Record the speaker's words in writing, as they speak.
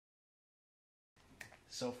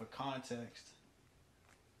So for context,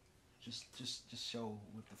 just show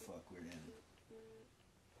what the fuck we're in.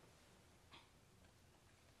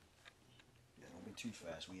 Yeah, don't be too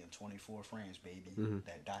fast. We in 24 frames, baby.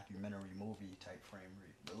 That documentary movie type frame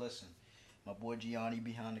rate. But listen, my boy Gianni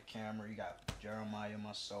behind the camera. You got Jeremiah,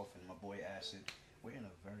 myself, and my boy Acid. We're in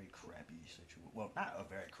a very crappy situation. Well, not a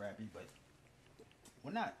very crappy, but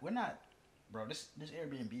we're not. Bro, this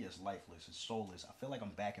Airbnb is lifeless. It's soulless. I feel like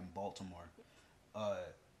I'm back in Baltimore.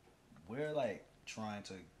 We're like trying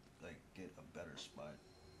to like get a better spot.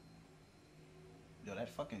 Yo, that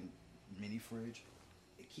fucking mini fridge,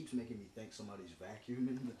 it keeps making me think somebody's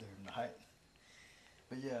vacuuming, but they're not.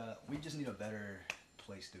 But yeah, we just need a better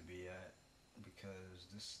place to be at because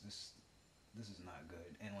this is not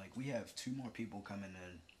good. And like we have 2 more people coming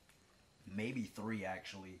in, maybe 3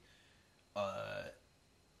 actually.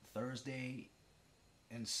 Thursday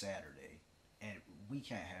and Saturday, and we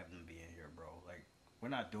can't have them be in here, bro. Like, we're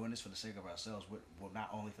not doing this for the sake of ourselves. Well, not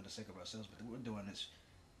only for the sake of ourselves, but we're doing this.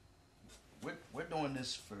 We're doing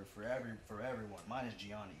this for everyone. Mine is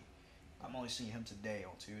Gianni. I'm only seeing him today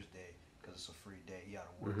on Tuesday because it's a free day. He out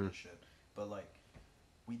of work and shit. But like,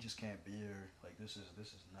 we just can't be here. Like, this is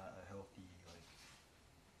not a healthy like.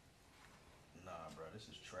 Nah, bro, this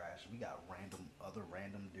is trash. We got other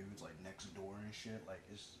random dudes like next door and shit. Like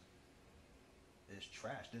it's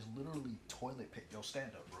trash. There's literally toilet paper. Yo,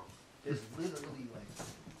 stand up, bro. There's literally like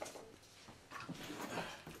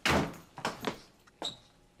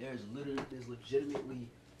there's legitimately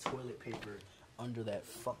toilet paper under that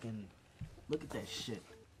fucking. Look at that shit.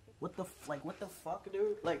 What the fuck,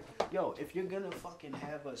 dude? Like, yo, if you're gonna fucking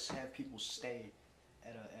have people stay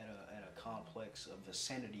at a complex of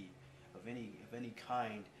vicinity of any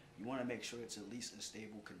kind, you want to make sure it's at least a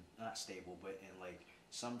stable, not stable, but in like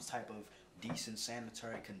some type of decent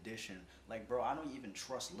sanitary condition. Like, bro, I don't even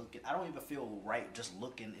trust looking. I don't even feel right just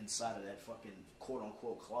looking inside of that fucking quote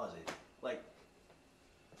unquote closet. Like,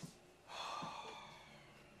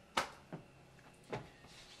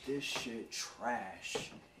 this shit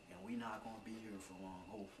trash, and we not gonna be here for long.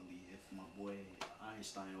 Hopefully, if my boy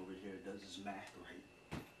Einstein over here does his math right.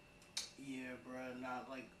 Yeah, bro, not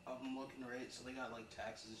like I'm looking right, so they got like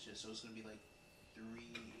taxes and shit, so it's gonna be like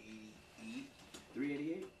 388.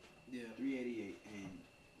 388? Yeah. 388, and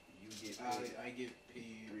you get paid. I get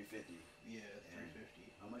paid 350. Yeah,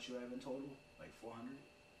 350. How much you have in total? Like 400?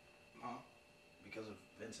 Huh? Because of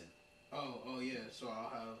Vincent. Oh yeah. So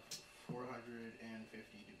I'll have 450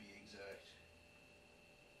 to be exact.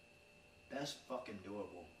 That's fucking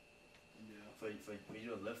doable. Yeah. For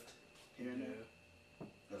you to lift here and there.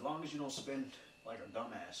 As long as you don't spend like a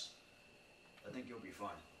dumbass, I think you'll be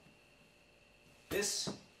fine. This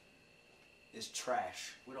is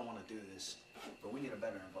trash. We don't want to do this, but we need a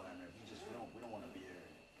better environment. We don't want to be here.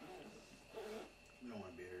 We don't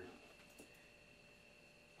want to be here.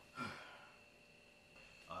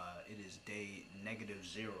 It is day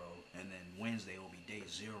 -0, and then Wednesday will be day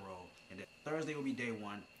 0, and then Thursday will be day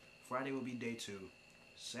 1, Friday will be day 2,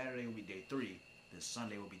 Saturday will be day 3, then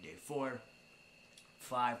Sunday will be day 4.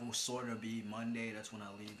 5 will sort of be Monday. That's when I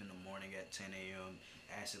leave in the morning at 10 a.m.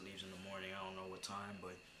 Acid leaves in the morning. I don't know what time,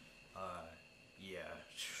 but yeah.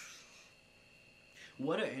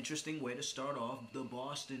 What an interesting way to start off the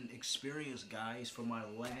Boston experience, guys, for my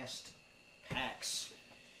last PAX.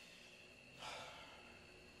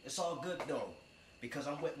 It's all good though, because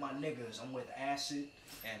I'm with my niggas. I'm with Acid,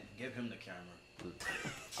 and give him the camera.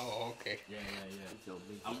 Oh, okay. Yeah.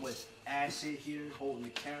 I'm with Acid here holding the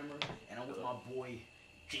camera, and I'm with my boy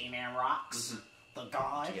G-Man Rocks, the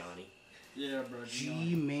god. Gianni. Yeah, bro.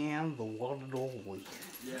 G-Man, the one and only.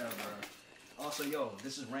 Yeah, bro. Also, yo,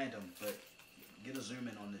 this is random, but get a zoom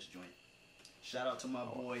in on this joint. Shout out to my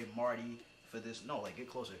boy Marty for this. No, like, get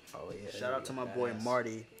closer. Oh, yeah. Shout out to my boy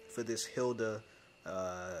Marty for this Hilda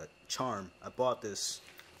charm. I bought this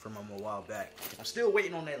from him a while back. I'm still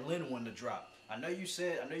waiting on that Lynn one to drop. I know you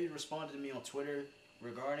responded to me on Twitter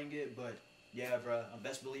regarding it, but yeah, bro, I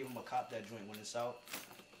best believe I'm gonna cop that joint when it's out.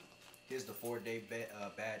 Here's the 4-day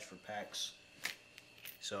badge for PAX.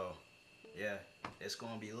 So, yeah, it's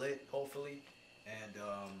gonna be lit, hopefully, and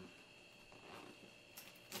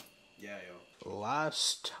yeah, yo.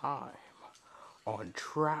 Last time on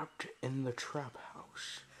Trapped in the Trap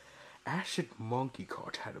House, Acid Monkey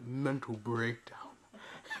Cart had a mental breakdown.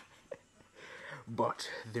 But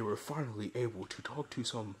they were finally able to talk to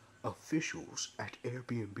some officials at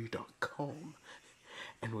Airbnb.com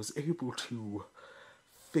and was able to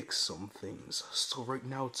fix some things. So right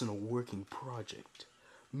now it's in a working project.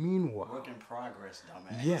 Meanwhile, Work in progress,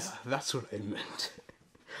 dumbass. yeah, that's what I meant.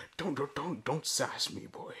 Don't sass me,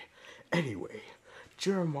 boy. Anyway,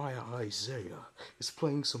 Jeremiah Isaiah is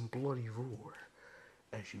playing some bloody roar,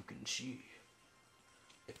 as you can see.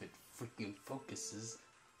 If it freaking focuses,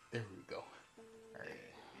 there we go. Alright.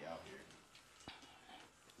 We out here.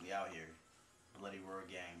 We out here. Bloody roar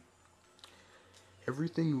gang.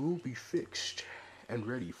 Everything will be fixed and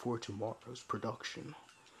ready for tomorrow's production.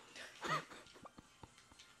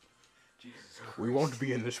 Jesus Christ. We won't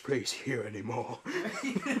be in this place here anymore.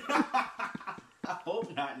 I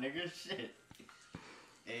hope not, nigga. Shit.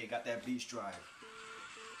 Hey, got that beach drive.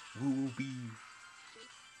 We will be...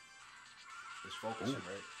 It's focusing,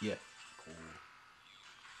 right? Yeah. Cool.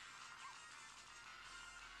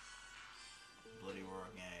 Bloody roar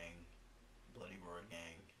gang. Bloody roar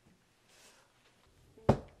gang.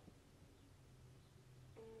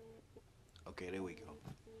 Okay, there we go.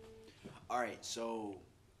 Alright, so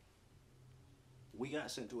we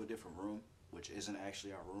got sent to a different room, which isn't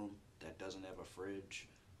actually our room, that doesn't have a fridge,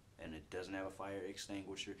 and it doesn't have a fire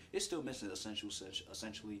extinguisher. It's still missing essentials,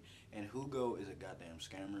 essentially, and Hugo is a goddamn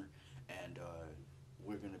scammer, and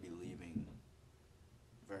we're going to be leaving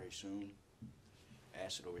very soon.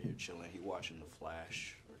 Acid over here chilling. He watching The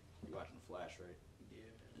Flash. You watching The Flash, right?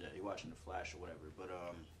 Yeah, he watching The Flash or whatever, but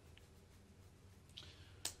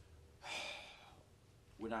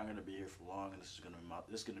we're not gonna be here for long, and this is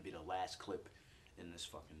gonna be the last clip in this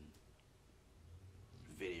fucking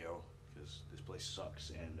video because this place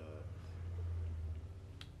sucks. And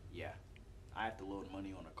yeah, I have to load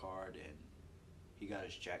money on a card, and he got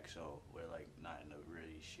his check, so we're like not in a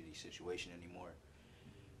really shitty situation anymore.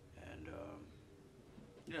 And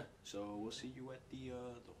yeah, so we'll see you at the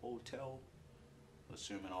hotel,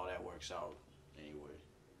 assuming all that works out. Anyway.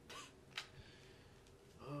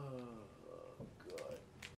 Oh God.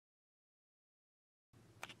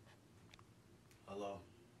 Hello.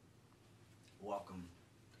 Welcome.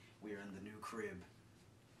 We are in the new crib.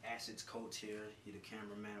 Acid's coat here. He the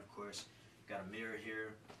cameraman, of course. Got a mirror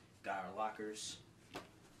here. Got our lockers.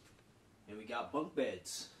 And we got bunk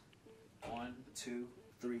beds. 1, 2,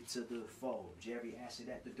 3 to the 4. Jerry Acid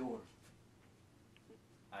at the door.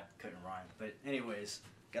 I couldn't rhyme. But anyways,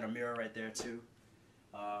 got a mirror right there too.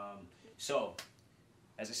 So,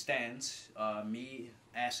 as it stands, me,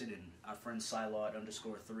 Acid, and our friend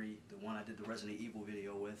Silod_3, the one I did the Resident Evil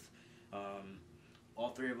video with,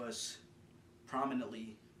 all three of us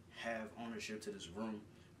prominently have ownership to this room.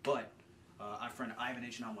 But our friend Ivan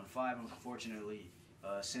H915, unfortunately,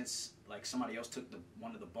 since like somebody else took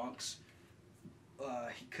one of the bunks,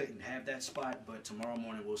 he couldn't have that spot. But tomorrow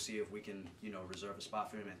morning we'll see if we can, reserve a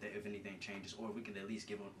spot for him if anything changes, or if we can at least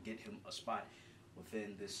get him a spot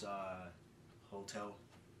within this hotel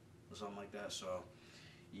or something like that. So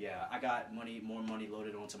yeah, I got more money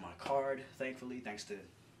loaded onto my card, thankfully, thanks to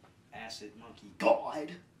Acid Monkey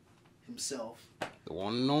God himself, the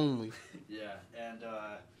one and only. Yeah, and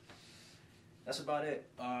that's about it.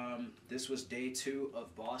 This was day 2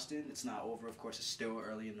 of Boston. It's not over, of course. It's still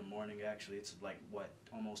early in the morning. Actually, it's like what,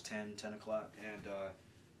 almost 10 o'clock, and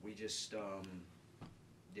we just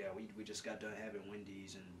yeah, we just got done having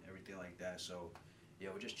Wendy's and everything like that. So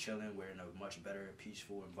yeah, we're just chilling. We're in a much better,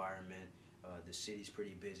 peaceful environment. The city's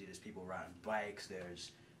pretty busy. There's people riding bikes.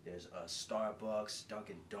 There's Starbucks,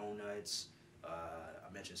 Dunkin' Donuts. I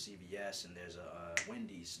mentioned CVS, and there's a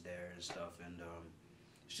Wendy's there and stuff. And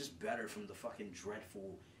it's just better from the fucking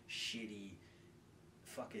dreadful, shitty,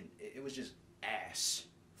 fucking. It was just ass.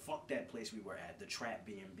 Fuck that place we were at, the Trap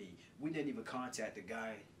B&B. We didn't even contact the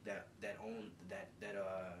guy that owned that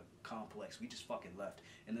complex. We just fucking left.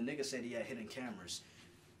 And the nigga said he had hidden cameras.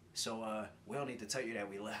 So we don't need to tell you that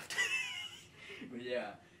we left. But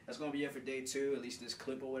yeah, that's gonna be it for day 2. At least this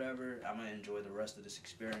clip or whatever. I'm gonna enjoy the rest of this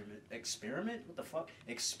experiment. What the fuck?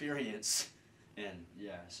 Experience. And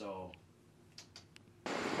yeah, so.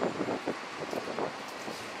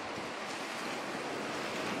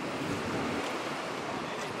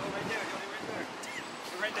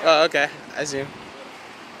 Oh, okay. I see.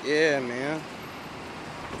 Yeah, man.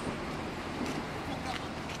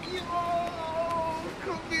 Yo,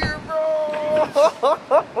 come here, bro.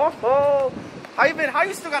 How you been? How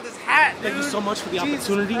you still got this hat, dude? Thank you so much for the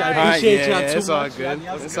opportunity. I appreciate you. It's all good.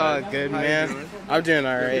 It's all good, man. I'm doing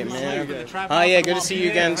all right, man. Oh yeah, good to see you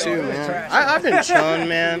again too, man. I've been chilling,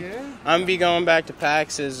 man. I'm be going back to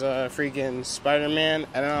Pax as freaking Spider-Man,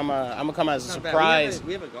 and then I'm gonna come as a surprise.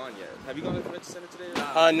 We haven't gone yet. Have you gone to the Convention Center today?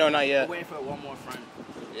 No, not yet. We're waiting for one more friend.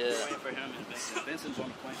 Yeah. We're waiting for him and Vincent. Vincent's on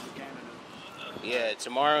the plane from Canada. Yeah,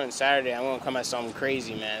 tomorrow and Saturday I'm gonna come at something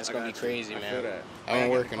crazy, man. It's gonna be crazy, man. I'm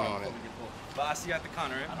working on it. But I'll see you at the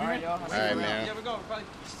con, right? All right, y'all. All right, man. You ever go? Probably. You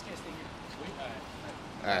just can't stay here. Sweet. All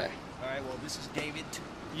right. All right. Well, this is David.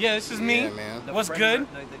 Yeah, this is me. Yeah, man. What's Fenrir,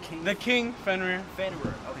 good? The King Fenrir.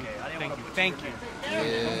 Fenrir. Okay, I didn't want to put Thank you.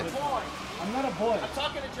 Yeah. I'm not a boy. I'm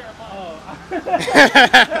talking to Jeremiah. Oh.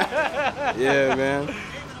 Yeah, man.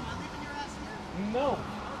 No.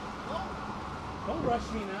 Don't rush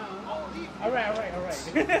me now. All right.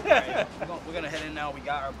 We're gonna head in now. We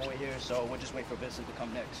got our boy here, so we'll just wait for Vincent to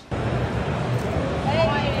come next.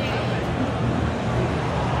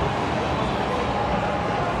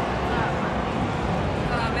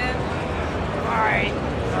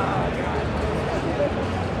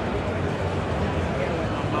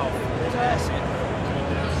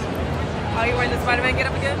 Oh, you wearing the Spider-Man get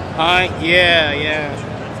up again? Yeah. Yeah,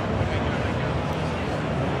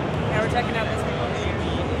 we're checking out this thing over here.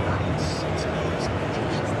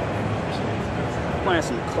 Playing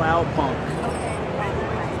some cloud punk. I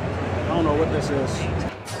don't know what this is.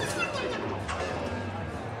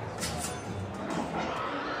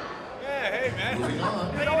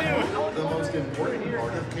 The most important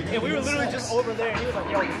part of Yeah, we were literally just over there, and he was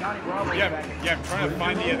like, "Yo, Johnny Bravo." Yeah, I'm trying to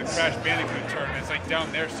find the Crash Bandicoot tournament. It's like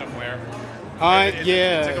down there somewhere.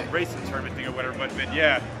 Yeah. It's like a racing tournament thing or whatever. But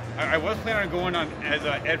yeah, I was planning on going on as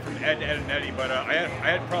Ed from Ed and Eddie, but I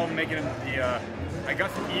had a problem making the. I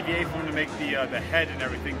got some EVA for him to make the head and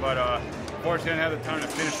everything, but unfortunately I didn't have the time to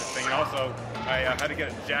finish the thing. And also, I had to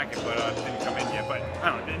get a jacket, but it didn't come in yet. But I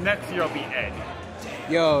don't know. Next year I'll be Ed.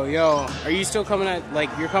 Yo, are you still coming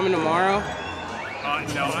you're coming tomorrow?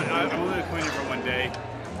 No, I'm only going here for one day.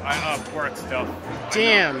 I work stuff.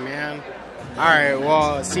 Damn, man. Alright,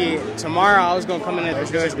 well, see, tomorrow I was gonna come in at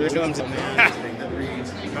the doors, man.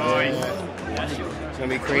 Nice. It's gonna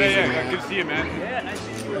be crazy, Yeah, man. good to see you, man. Yeah, nice to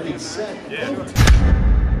see you. Yeah.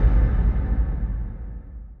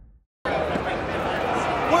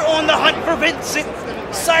 We're on the hunt for Vincent.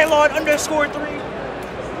 Cylon _3.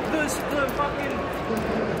 The fucking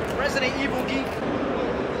Resident Evil geek.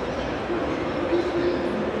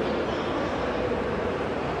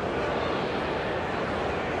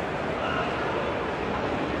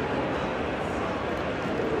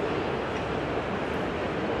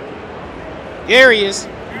 There he is.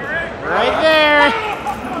 Right there.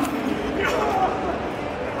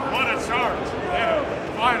 What a charge. Yeah,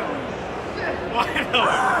 finally.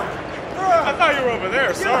 I thought you were over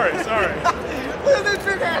there. Sorry. Look at this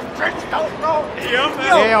big ass trench coat, bro. Yeah,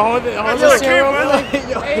 man. Hey, hold this here real quick.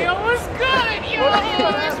 Hey, yo, what's good? Yo,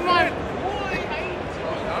 that's my boy.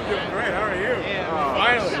 I'm doing great. How are you?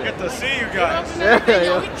 Finally, get to see you guys.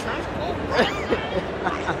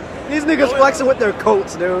 These niggas flexing with their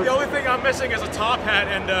coats, dude. The only thing I'm missing is a top hat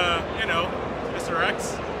and, Mr.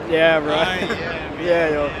 X. Yeah, bro. Yeah,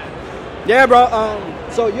 yo. Yeah, bro.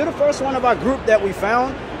 So you're the first one of our group that we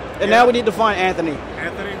found, and now we need to find Anthony.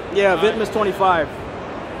 Anthony? Yeah, Vitmus 25.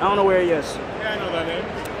 I don't know where he is. Yeah, I know that name.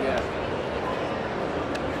 Yeah.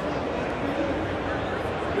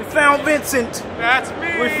 We found Vincent. That's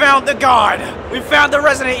me. We found the god. We found the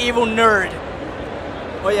Resident Evil nerd.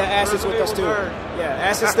 Oh yeah, Ash is with us too. Yeah,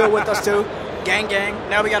 Ash is still with us too. Gang.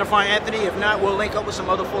 Now we gotta find Anthony. If not, we'll link up with some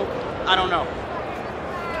other folk. I don't know.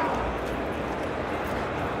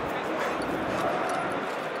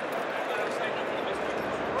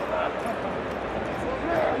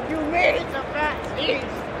 You made it to Pax East.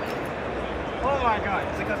 Oh my god,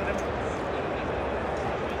 is it because of them?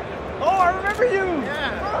 Oh, I remember you!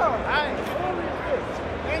 Yeah. Bro, Hi.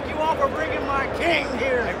 thank you all for bringing my king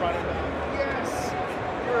here. Yes,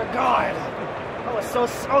 you're a god. I was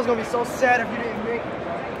gonna be so sad if you didn't make it.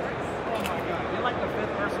 Oh my god, you're like the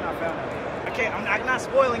 5th person I found. I'm not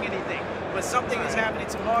spoiling anything, but something is happening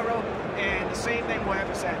tomorrow, and the same thing will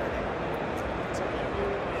happen Saturday.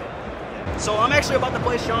 So I'm actually about to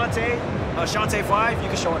play Shantae 5. You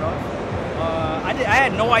can show it off. I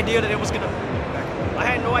had no idea that it was gonna. I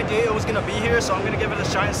had no idea it was gonna be here, so I'm gonna give it a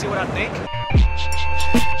shot and see what I think.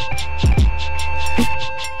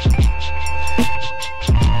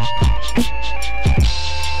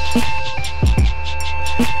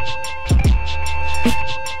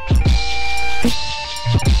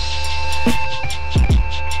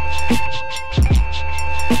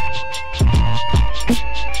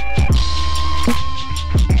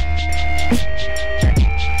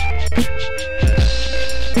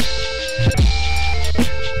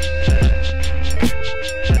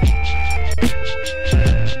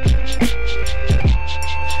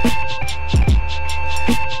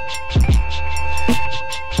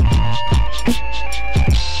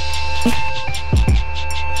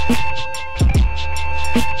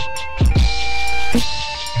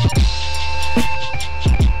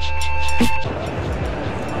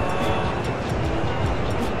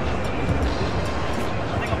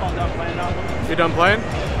 You done playing?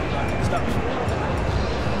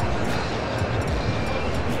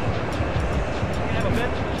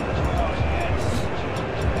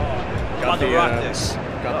 the rock this.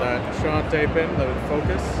 got that Shantae pin. Let it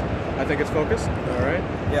focus. I think it's focused. All right.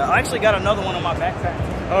 Yeah, I actually got another one on my backpack.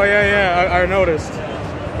 Oh yeah, I noticed.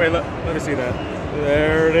 Wait, let me see that.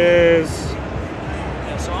 There it is.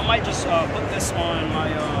 Yeah, so I might just put this on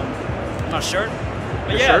my shirt.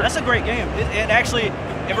 But Your yeah, shirt? that's a great game. It actually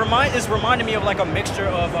it's reminding me of like a mixture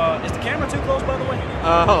of. Is the camera too close, by the way?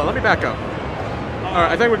 Hold on, let me back up. All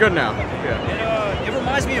right, I think we're good now. Yeah. It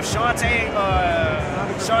reminds me of Shantae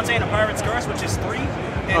and the Pirate's Curse, which is 3.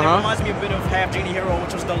 And it reminds me a bit of Half Genie Hero,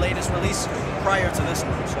 which was the latest release prior to this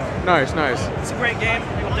one. So Nice. it's a great game.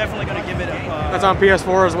 I'm definitely going to give it a... That's on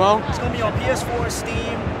PS4 as well? It's going to be on PS4,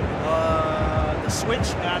 Steam, the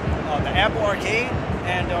Switch, the Apple Arcade,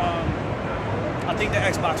 and I think the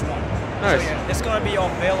Xbox One. Nice. So yeah, it's going to be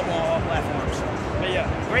available on all platforms. But yeah,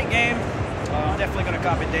 great game. I'm definitely going to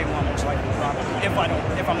cop it day one, most likely, probably,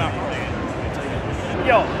 if I'm not wrong.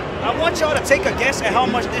 Yo, I want y'all to take a guess at how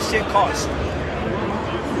much this shit costs.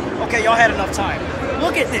 Okay, y'all had enough time.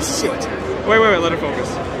 Look at this shit. Wait, let it focus.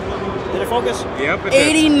 Did it focus? Yep, it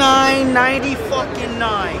did. $89.90 fucking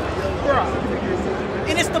 9. Bruh.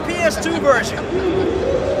 And it's the PS2 version.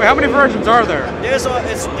 Wait, how many versions are there? There's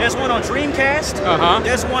one on Dreamcast.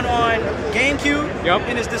 There's one on GameCube. Yep.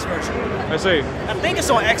 And it's this version. I see. I think it's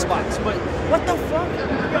on Xbox, but what the fuck?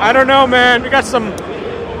 I don't know, man. We got some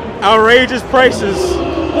outrageous prices.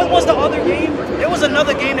 What was the other game? There was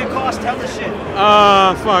another game that cost hella shit.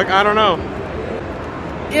 Fuck, I don't know.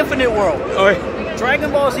 Infinite World. Oh, wait.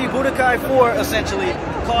 Dragon Ball Z Budokai 4 essentially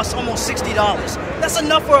costs almost $60. That's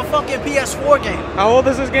enough for a fucking PS4 game. How old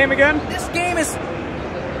is this game again? This game is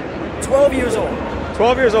 12 years old.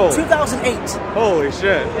 12 years old. 2008. Holy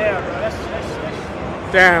shit. Yeah, bro. That's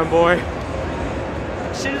Damn, boy.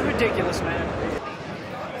 shit is ridiculous, man.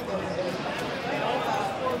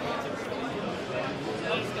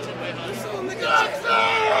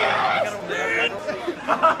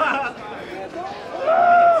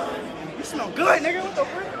 You smell good, nigga. What the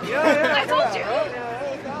frick? Yeah, I told you.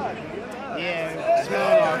 Yeah,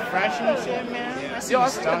 smell fresh and shit, man. Yo, I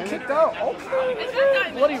just got kicked out.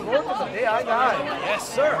 Okay. Bloody work of the day I got. Yes,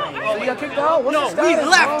 sir. So you got kicked out? What's No, the we status,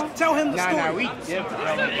 left. bro? Tell him the story. Nah, we dipped, bro.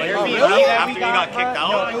 Oh, really? After you got kicked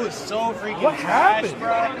out? No, it was so freaking What happened?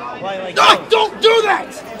 trash, bro. Like, Don't do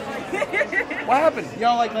that! What happened?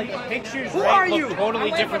 Yo, like the pictures, Who right, are look you?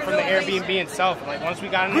 totally different from the Airbnb itself. Like, once we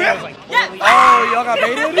got in there, it was like totally... Oh, y'all got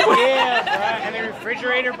baited? Yeah, bro. And the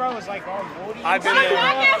refrigerator, bro, was like all moldy. I've been there.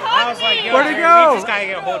 I was like, yo, Where'd he we go? just gotta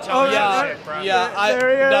get a hotel Oh, and yeah. shit, bro. Yeah, There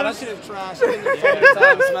he is. No, that shit is trash.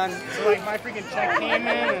 Times, man. So, like, my freaking check came in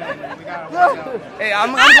and we got a hotel. Hey,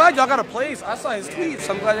 I'm glad y'all got a place. I saw his tweets.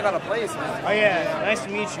 I'm glad y'all got a place, man. Oh, yeah. Nice to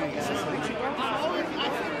meet you.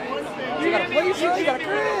 You got a place, bro? You got a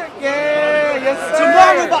crib? Yeah, yes, sir.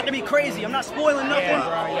 Tomorrow about to be crazy. I'm not spoiling nothing.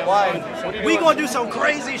 Why? We gonna do some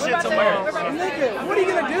crazy shit tomorrow. Nigga, what are you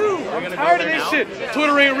gonna do? I'm tired of this shit.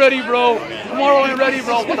 Twitter ain't ready, bro. Tomorrow ain't ready,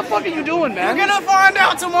 bro. What the fuck are you doing, We're man? gonna find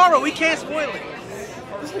out tomorrow. We can't spoil it.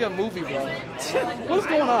 This is like a movie, bro. What's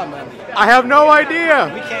going on, man? I have no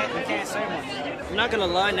idea. We can't say much. I'm not gonna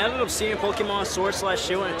lie. Now that I'm seeing Pokemon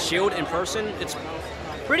Sword/Shield in person, it's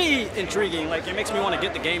pretty intriguing. Like, it makes me want to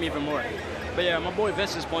get the game even more. But yeah, my boy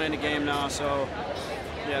Vince is playing the game now, so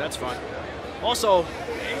yeah, that's fun. Also,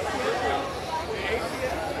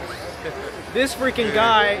 this freaking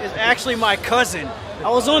guy is actually my cousin. I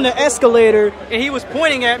was on the escalator and he was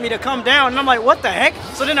pointing at me to come down, and I'm like, what the heck?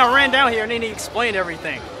 So then I ran down here and then he explained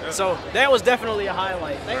everything. So that was definitely a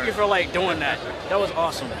highlight. Thank you for like doing that. That was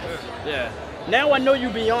awesome. Yeah. Now I know you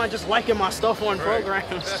beyond just liking my stuff on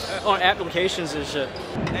programs, on applications and shit.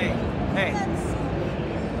 Hey,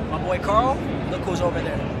 my boy Carl, look who's over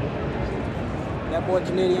there. That boy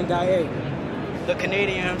Canadian guy, hey. The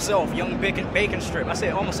Canadian himself, young bacon strip.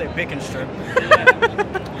 Almost said bacon strip.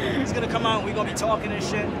 Yeah. He's gonna come out and we're gonna be talking and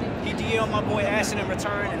shit. He DM'd my boy Ashton in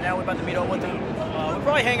return, and now we're about to meet up with him. We'll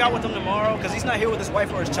probably hang out with him tomorrow because he's not here with his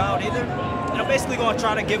wife or his child either. And I'm basically gonna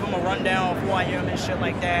try to give him a rundown of who I am and shit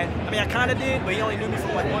like that. I mean, I kinda did, but he only knew me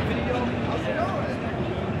from like one video.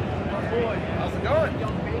 How's it going?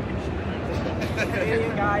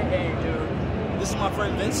 Canadian guy, hey dude. This is my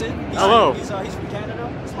friend Vincent. Hello. He's from Canada.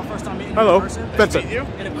 It's my first time meeting him Hello, in person. Vincent.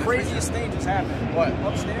 And the craziest thing just happened. What?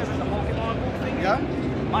 Upstairs in the Pokemon booth thing. Yeah?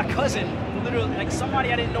 My cousin, literally, like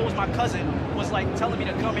somebody I didn't know was my cousin, was like telling me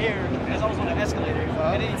to come here as I was on the escalator.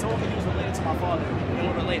 And then he told me he was related to my father. And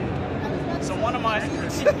we're related. So one of my cousins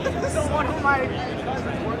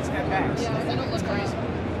works at Pax. It's crazy.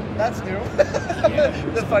 That's new.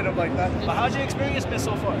 To find out like that. But how's your experience been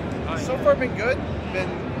so far? So far, been good. Been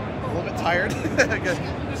a little bit tired. Like a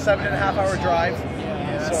 7.5 hour drive.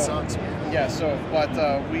 Yeah, that sucks, man. Yeah. So, but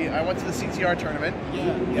I went to the CTR tournament.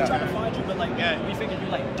 Yeah. We tried to find you, but like, we figured you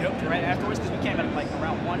like dipped right afterwards because we came at like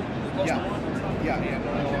around 1, close to 1. Yeah.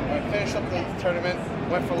 I finished up the tournament,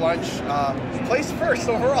 went for lunch, placed first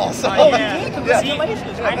overall. So yeah,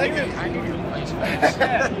 congratulations. Yeah, I knew you placed first.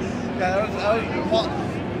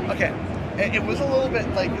 Okay. It was a little bit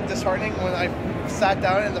like disheartening when I sat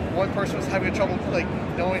down and the one person was having trouble like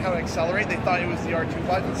knowing how to accelerate. They thought it was the R2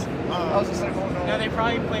 buttons. I was just like, oh no. No, they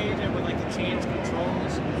probably played it with like the change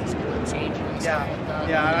controls, changing and stuff like that.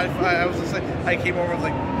 Yeah. I was just like, I came over and was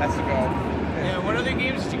like, that's the go. Yeah. What other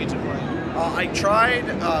games did you get to play? I tried,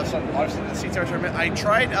 so obviously the CTR tournament, I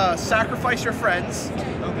tried Sacrifice Your Friends.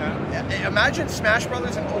 Okay. Imagine Smash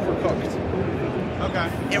Brothers and Overcooked. Okay.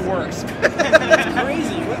 It works. That's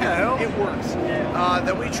crazy. What the hell? It works.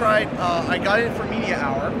 Then we tried, I got in for Media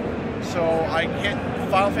Hour, so I hit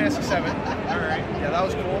Final Fantasy VII. Alright. Yeah, that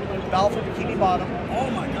was cool. Battle for Bikini Bottom. Oh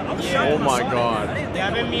my god. I'm shocked. Oh my god.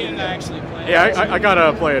 I've been meaning to actually play. Yeah, I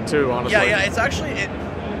gotta play it too, honestly. Yeah, it's actually, it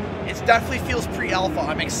definitely feels pre-alpha.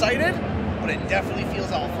 I'm excited, but it definitely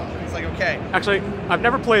feels alpha. It's like, okay. Actually, I've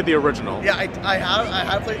never played the original. Yeah, I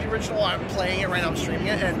have played the original. I'm playing it right now. I'm streaming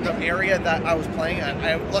it, and the area that I was playing,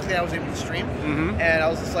 luckily I was able to stream, and I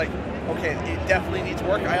was just like, okay, it definitely needs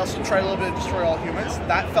work. I also tried a little bit of Destroy All Humans.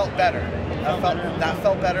 That felt better. That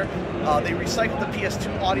felt better. They recycled the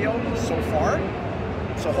PS2 audio so far,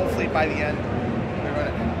 so hopefully by the end, they're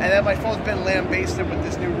gonna. And then my phone's been lambasted with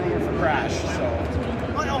this new rumor for Crash. So.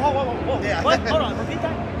 Whoa. Yeah. What? Hold on, repeat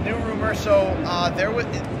that. New rumor, so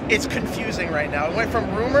it's confusing right now. It went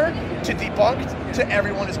from rumor to debunked to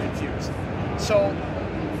everyone is confused. So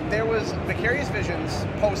there was Vicarious Visions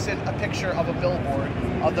posted a picture of a billboard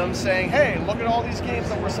of them saying, hey, look at all these games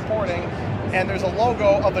that we're supporting, and there's a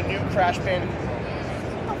logo of a new Crash Bandicoot.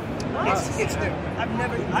 It's new. I've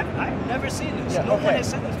never seen this. Yeah, No one has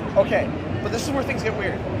said this. Okay, but this is where things get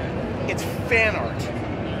weird. It's fan art.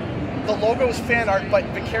 The logo is fan art, but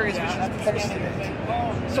Vicarious Visions posted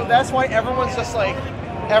it. So that's why everyone's just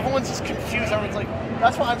confused. Everyone's like,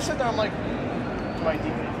 that's why I'm sitting there, I'm like,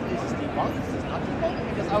 is this debunked? Is this not debunked?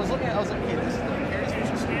 Because I was like, okay, this is the Vicarious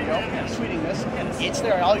Visions studio. I'm tweeting this. It's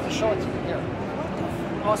there. I'll even show it to you here.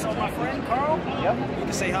 Also, my friend Carl. Yep. You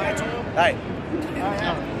can say hi to him. Hi.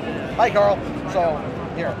 Hi, Carl. So,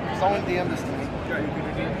 here, someone DM'd this to me.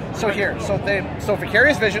 So here, so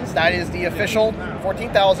Vicarious Visions, that is the official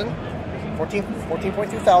 14.2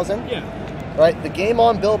 thousand. Yeah. Right, the game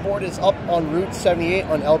on billboard is up on Route 78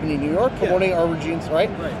 on Albany, New York, promoting our regimes, right?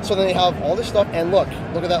 So then they have all this stuff, and look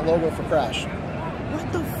at that logo for Crash.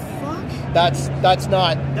 What the fuck? That's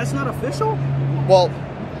not official? Well,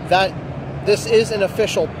 this is an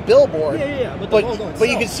official billboard. Yeah. But But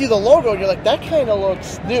you can see the logo, and you're like, that kind of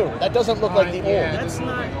looks new. That doesn't look like the old. That's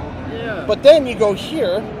not. Yeah. But then you go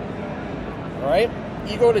here, right?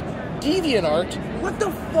 You go to DeviantArt. What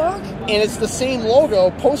the fuck? And it's the same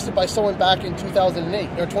logo posted by someone back in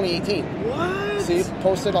 2008 or 2018. What? See,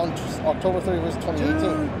 posted on October 31st, 2018.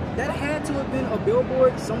 Dude, that had to have been a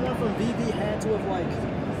billboard someone from VV had to have like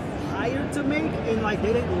hired to make, and like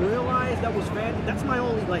they didn't realize that was bad. That's my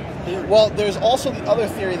only like theory. Well, there's also the other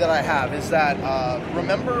theory that I have is that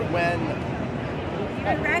remember when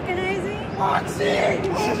You're recognizing? Moxie!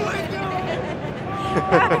 Oh my god!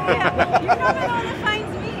 You're not the one that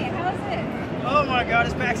finds me. How's it? Oh my god,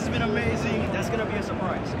 this Pax has been amazing. That's gonna be a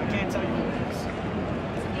surprise. I can't tell you who it is.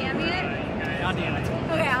 DM it? I'll DM it to you.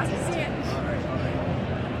 Okay, I'll just see it.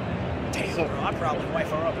 Damn, bro, I'd probably wife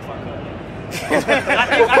her up if I could.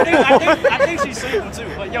 I think she's single too.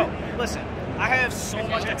 But yo, listen, I have so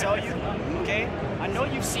much to tell you. Okay, I know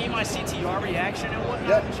you've seen my CTR reaction and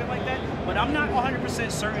whatnot and shit like that, but I'm not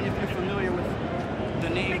 100% certain if you're familiar with the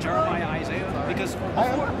name Jeremiah Isaiah because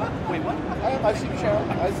before. Wait, what? I've seen your channel.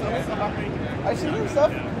 I've seen your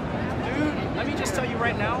stuff. Dude, let me just tell you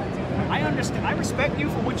right now, I understand. I respect you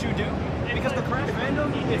for what you do because the craft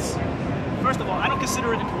fandom, it's. First of all, I don't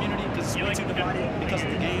consider it a community because it's way too divided because of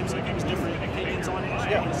the games. Like, there's different opinions on it,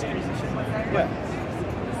 the series and shit like that. Yeah.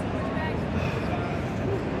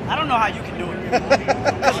 I don't know how you can do it.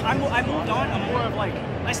 I moved on. I'm more of like,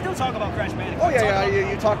 I still talk about Crash Bandicoot. Oh yeah.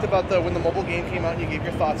 You talked about when the mobile game came out and you gave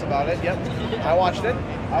your thoughts about it. Yep. I watched it.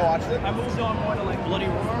 I moved on more to like Bloody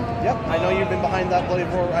Roar. Yep. I know you've been behind that Bloody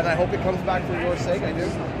Roar, and I hope it comes back for your sake. I do.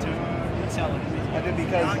 I do,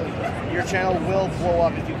 because your channel will blow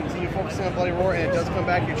up if you continue focusing on Bloody Roar and it does come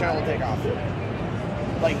back. Your channel will take off,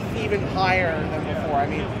 like even higher than before. I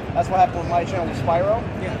mean, that's what happened with my channel with Spyro.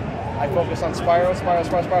 Yeah. I focused on Spyro,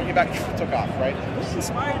 came back, took off, right? What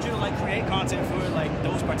inspired you to like create content for like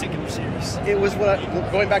those particular series? It was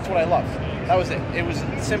going back to what I loved. That was it. It was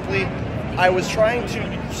simply, I was trying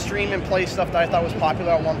to stream and play stuff that I thought was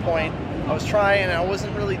popular at one point. I was trying, and I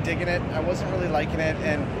wasn't really digging it. I wasn't really liking it.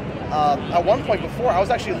 And at one point before, I was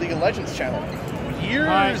actually a League of Legends channel.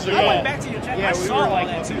 Years ago. I went back to your channel. I saw all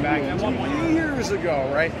that too. Back at one point. Years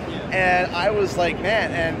ago, right? And I was like,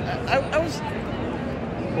 man, and I was...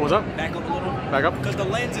 What was up? Back up a little. Back up? Because the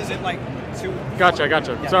lens isn't like too... Gotcha.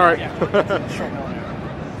 Yeah, Sorry.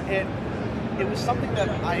 It was something that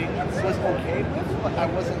I was okay with, but I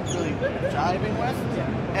wasn't really jiving with.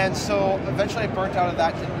 And so eventually I burnt out of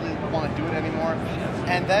that, didn't really want to do it anymore.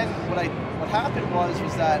 And then what happened was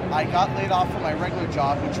that I got laid off from my regular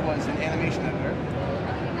job, which was an animation editor.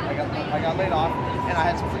 I got laid off, and I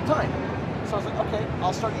had some free time. So I was like, okay,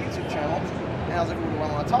 I'll start a YouTube channel. And I was like, what do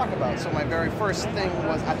I want to talk about? So my very first thing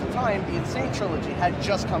was, at the time, the Insane Trilogy had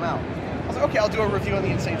just come out. I was like, okay, I'll do a review on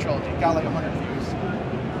the Insane Trilogy. Got like 100 views.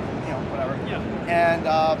 You know, whatever. Yeah. And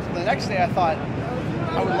the next day I thought,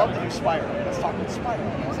 I would love to do Spyro. Let's talk about Spyro.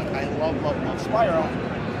 And I was like, I love Spyro.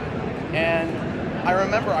 And I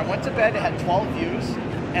remember I went to bed, it had 12 views,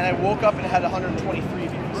 and I woke up and it had 123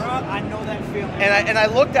 views. Bruh, I know that feeling. And I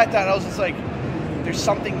looked at that and I was just like, there's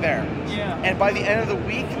something there. Yeah. And by the end of the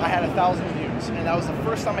week, I had 1,000 views. And that was the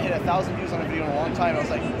first time I hit 1,000 views on a video in a long time. I was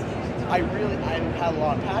like, I had a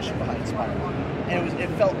lot of passion behind Spyro. And it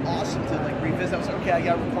felt awesome to like revisit. I was like, okay, I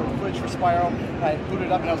gotta record footage for Spyro. And I booted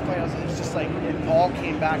it up and I was playing. It was just like, it all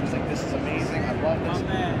came back. I was like, this is amazing. I love this.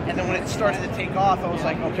 And then when it started to take off, I was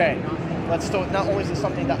like, okay, let's do it. Not only is it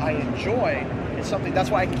something that I enjoy, it's something, that's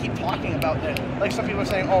why I can keep talking about it. Like some people are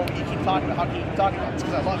saying, oh, you keep talking about, how can you keep talking about it? It's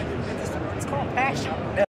because I love it. It's called passion.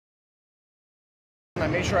 I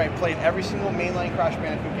made sure I played every single mainline Crash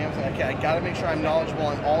Bandicoot game. I was like, okay, I gotta make sure I'm knowledgeable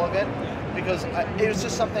on all of it. Because it was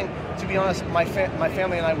just something, to be honest, my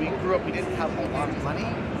family and I, we grew up, we didn't have a lot of money.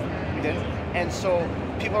 We didn't. And so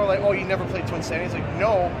people are like, oh, you never played Twin Sanity? It's like,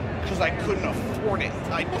 no, because I couldn't afford it.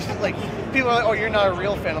 Like, people are like, oh, you're not a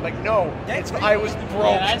real fan. I'm like, no, I was broke.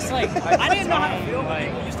 Yeah, that's like, I didn't know how to feel, but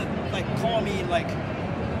people used to like call me like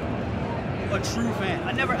a true fan.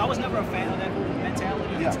 I was never a fan of that whole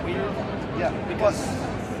mentality. Yeah. It's weird. Yeah, because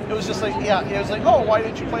it was just like, yeah, it was like, oh, why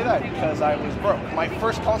didn't you play that? Because I was broke. My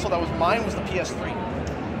first console that was mine was the PS3.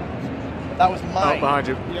 That was mine. Oh, behind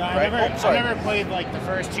you. Yeah, I Right? never played like the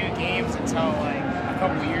first 2 games until like a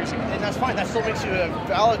couple years ago. And that's fine. That still makes you a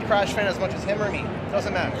valid Crash fan as much as him or me.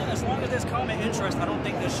 Doesn't matter. As long as there's common interest, I don't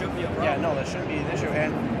think there should be a problem. Yeah, no, that shouldn't be an issue.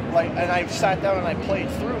 And I sat down and I played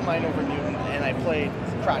through Mind Over Mutant, and I played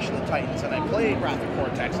Crash of the Titans, and I played Wrath of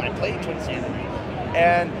Cortex, and I played Twin Sanity.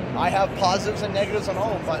 And I have positives and negatives on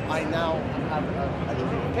all of them, but I now have a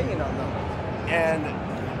true opinion on them.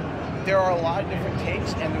 And there are a lot of different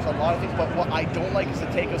takes, and there's a lot of things, but what I don't like is the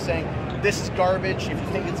take of saying, this is garbage, if you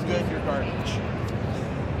think it's good, you're garbage.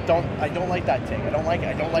 I don't like that take. I don't like it.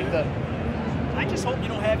 I don't like the... I just hope you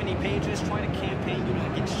don't have any pages trying to campaign you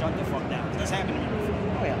to get shut the fuck down. That's happened to me before.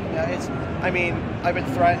 Oh yeah, I've been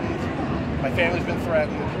threatened, my family's been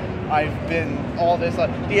threatened, I've been all this, the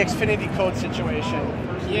Xfinity code situation.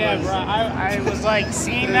 Yeah, bro. I was like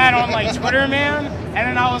seeing that on like Twitter, man, and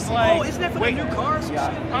then I was like, oh, isn't that for the new cars? Yeah.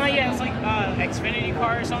 Oh yeah, it's like Xfinity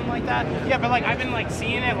car or something like that. Yeah, but like I've been like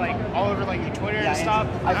seeing it like all over like Twitter and stuff.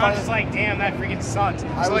 And I was just like, damn, that freaking sucks.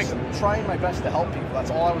 I was trying my best to help people.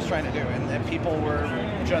 That's all I was trying to do, and people were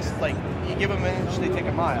just like, you give them an inch, they take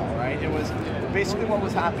a mile, right? It was basically what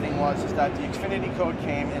was happening was that the Xfinity code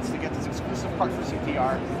came. It's to get this exclusive part for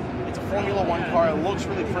CTR. It's a Formula One car. It looks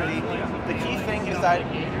really pretty. The key thing is that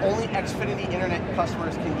only Xfinity Internet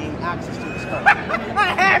customers can gain access to this car.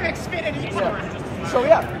 I have Xfinity. Yeah. So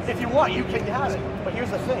yeah, if you want, you can have it. But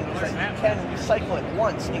here's the thing: is that you can recycle it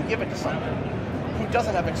once and give it to someone who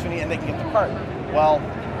doesn't have Xfinity, and they can get the card. Well,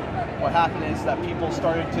 what happened is that people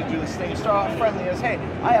started to do this thing. Start off friendly as, hey,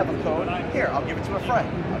 I have a code. Here, I'll give it to a friend.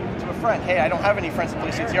 I'll give it to a friend. Hey, I don't have any friends that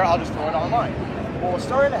play CTR. I'll just throw it online. Well, what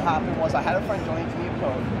started to happen was I had a friend donate to me a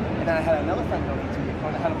code. And then I had another friend donate to me a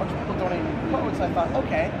code. I had a bunch of people donating me codes. I thought,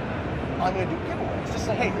 okay, I'm going to do giveaways. Just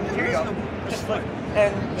say, hey, here you go. Just like,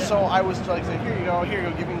 and so I was like, here you go,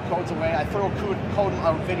 giving codes away. I throw a code in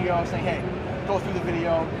a video, saying, hey, go through the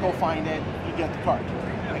video, go find it, you get the card,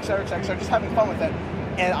 et cetera, just having fun with it.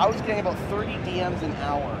 And I was getting about 30 DMs an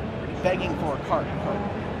hour begging for a card code.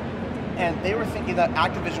 And they were thinking that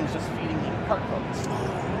Activision was just feeding me card codes.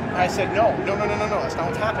 And I said, no, that's not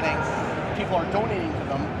what's happening. People are donating to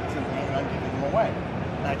them, and I'm giving them away.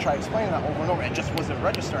 And I tried explaining that over and over, it just wasn't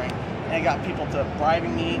registering. And I got people to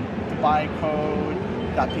bribing me to buy a code,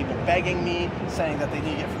 got people begging me, saying that they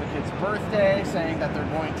need it for the kid's birthday, saying that they're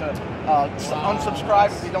going to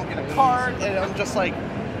unsubscribe if they don't get a card, and I'm just like,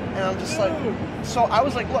 And I'm just like, so I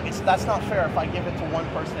was like, look, that's not fair if I give it to one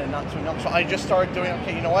person and not to another. So I just started doing,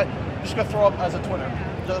 okay, you know what? I'm just gonna throw up as a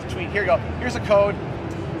tweet. Here you go. Here's a code.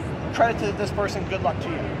 Credit to this person. Good luck to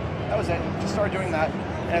you. That was it. Just started doing that,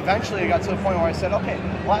 and eventually I got to the point where I said, okay,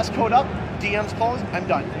 last code up, DMs closed, I'm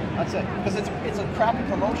done. That's it. Because it's a crappy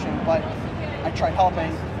promotion, but I tried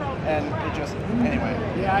helping, and it just anyway.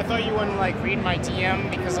 Yeah, I thought you wouldn't like read my DM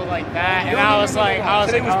because of like that, and I was like,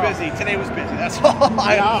 today was busy. Today was busy. That's all.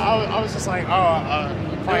 I was just like, I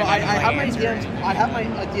have my DMs. I have my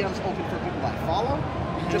DMs open for people I follow.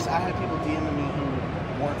 Just I had people DMing me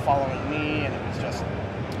who weren't following me, and it was just.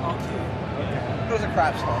 It was a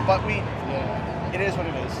crap storm, but it is what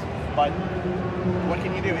it is. But what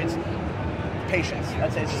can you do? It's patience.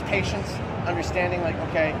 That's it. It's just patience, understanding. Like,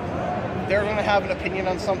 okay, they're going to have an opinion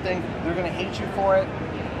on something. They're going to hate you for it.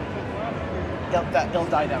 They'll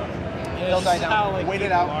die down. They'll die down. Like, wait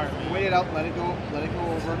it out. Wait it out. Let it go. Let it go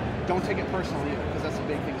over. Don't take it personally, because that's a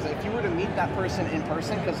big thing. If you were to meet that person in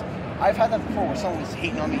person, because I've had that before where someone was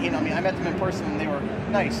hating on me. I met them in person and they were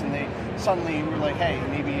nice, and they suddenly were like, hey,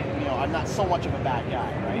 maybe, I'm not so much of a bad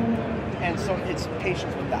guy, right? And so it's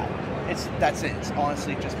patience with that. That's it. It's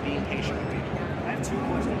honestly just being patient with people. I have 2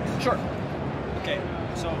 questions. Sure. Okay,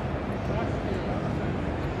 so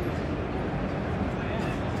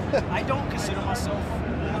I don't consider myself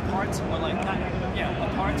a part or like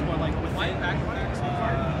within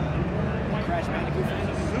Crash Bandicoot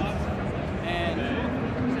fandom. And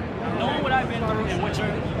knowing what I've been through and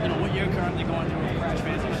what you're currently going through with Crash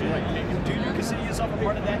Bandicoot, do you consider yourself a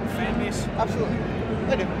part of that fan base? Absolutely.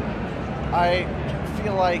 I do. I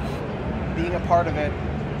feel like being a part of it,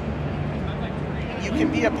 you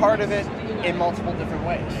can be a part of it in multiple different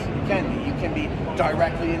ways. You can be. You can be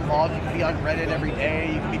directly involved. You can be on Reddit every day.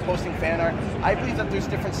 You can be posting fan art. I believe that there's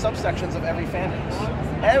different subsections of every fan base.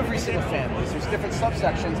 Every single fan base. There's different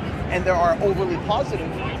subsections, and there are overly positive.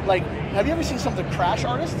 Like, have you ever seen some of the Crash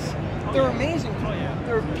artists? They're amazing people.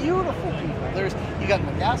 They're beautiful people. You got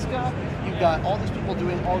Madagascar. You got all these people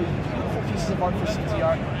doing all these beautiful pieces of art for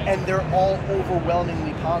CTR, and they're all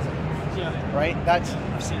overwhelmingly positive. Yeah. Right? I've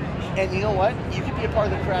seen it. And you know what? You could be a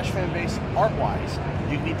part of the Crash fan base art-wise.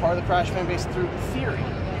 You can be part of the Crash fan base through theory. You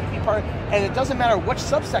can be part, and it doesn't matter which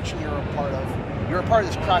subsection you're a part of. You're a part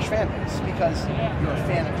of this Crash fan base because you're a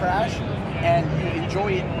fan of Crash and you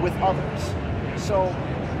enjoy it with others. So,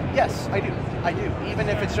 yes, I do. I do. Even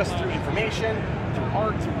if it's just through information, through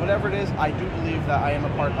art, through whatever it is, I do believe that I am a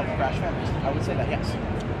part of the Crash fan base. I would say that, yes.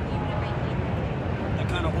 That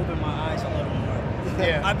kind of opened my eyes a little more.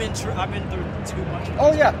 Yeah. I've been through too much.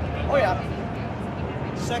 Oh yeah. Oh yeah.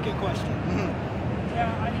 Second question. Mm-hmm.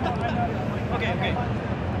 Yeah, I know.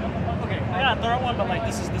 Okay. I got a third one, but like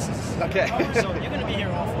this is. Okay. So you're gonna be here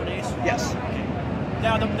all 4 days. Yes. Okay.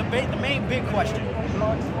 Now the main big question.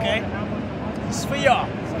 Okay. This is for y'all.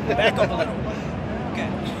 Back up a little. Okay.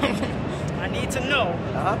 I need to know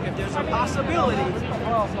if there's a possibility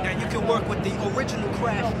that you can work with the original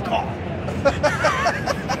Crash car.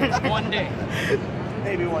 One day.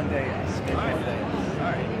 Maybe one day, yes. Maybe one day.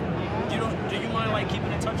 Alright. Do you mind like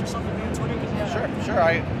keeping in touch with something on Twitter? Sure.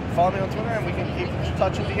 I follow me on Twitter and we can keep in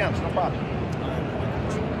touch in DMs, no problem.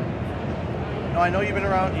 No, I know you've been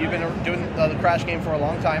around, you've been doing the Crash game for a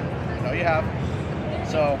long time. I know you have.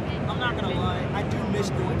 So I'm not gonna lie, I do miss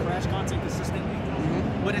doing Crash content consistently.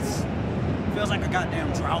 But it feels like a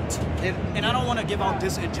goddamn drought. And I don't want to give out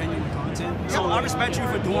disingenuous content. So I respect you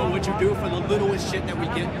for doing what you do for the littlest shit that we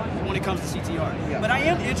get when it comes to CTR. But I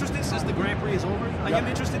am interested, since the Grand Prix is over, I am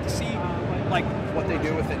interested to see like what they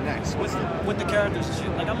do with it next. With the characters and shit.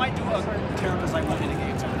 Like I might do characters like one in the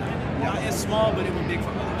game too. It's small, but it would be big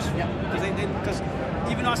for others. Because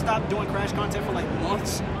even though I stopped doing Crash content for like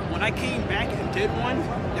months, when I came back and did one,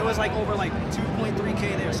 there was like over like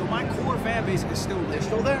 2.3K there. So my core fan base is still there. They're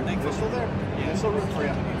still there. They're still there. Yeah. There's still room for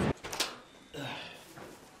you.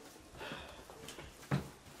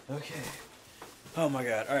 Okay. Oh my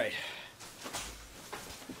god. All right.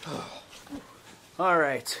 All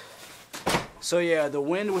right. So yeah, the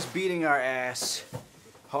wind was beating our ass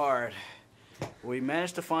hard. We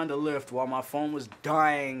managed to find a lift while my phone was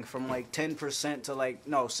dying from like 10% to like,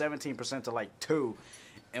 no, 17% to like 2.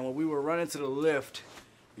 And when we were running to the lift,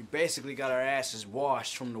 we basically got our asses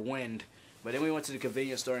washed from the wind. But then we went to the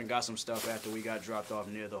convenience store and got some stuff after we got dropped off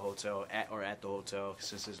near the hotel, at the hotel,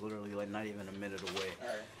 since it's literally like not even a minute away.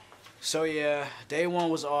 So yeah, day 1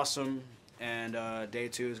 was awesome, and day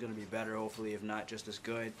 2 is going to be better, hopefully, if not just as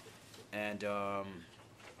good. And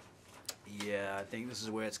yeah, I think this is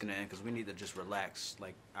where it's going to end, because we need to just relax.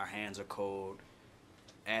 Like, our hands are cold,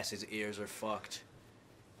 ass's ears are fucked.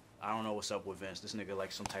 I don't know what's up with Vince. This nigga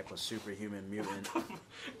like some type of superhuman mutant.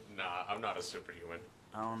 Nah, I'm not a superhuman.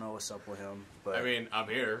 I don't know what's up with him, but I mean, I'm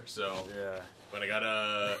here, so yeah. When I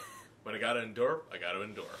gotta endure, I gotta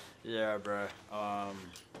endure. Yeah, bruh.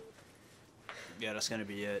 Yeah, that's gonna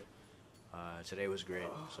be it. Today was great,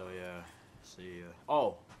 so yeah. See ya.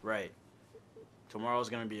 Oh, right. Tomorrow's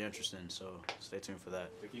gonna be interesting, so stay tuned for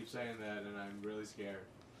that. They keep saying that, and I'm really scared.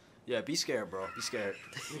 Yeah, be scared, bro. Be scared.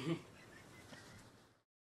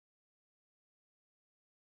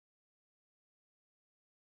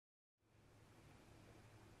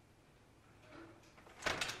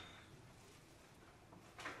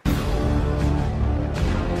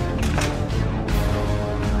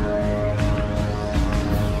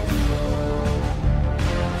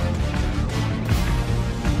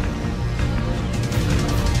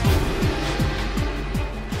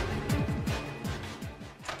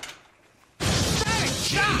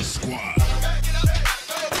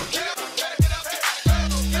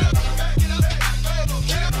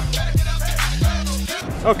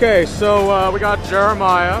 Okay, so we got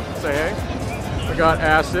Jeremiah, say hey. We got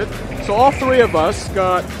Acid. So all three of us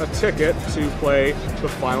got a ticket to play the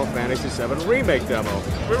Final Fantasy VII Remake demo.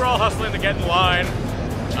 We were all hustling to get in line.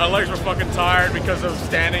 Our legs were fucking tired because of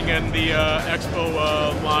standing in the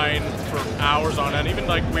expo line for hours on end. Even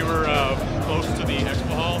like we were close to the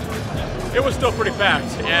expo hall, it was still pretty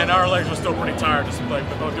packed, and our legs were still pretty tired, just like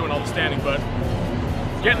doing all the standing. But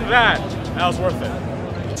getting that was worth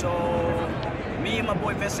it. So me and my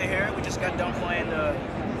boy Vincent here, we just got done playing the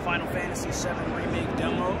Final Fantasy VII Remake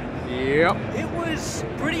demo. Yep. It was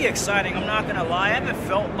pretty exciting, I'm not gonna lie. I haven't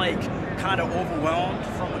felt like kind of overwhelmed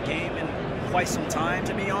from a game in quite some time,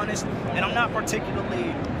 to be honest. And I'm not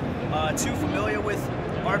particularly too familiar with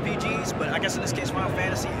RPGs, but I guess in this case Final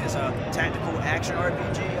Fantasy is a tactical action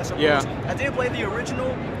RPG, I suppose. Yeah. I did play the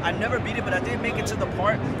original. I never beat it, but I did make it to the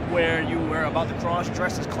part where you were about to cross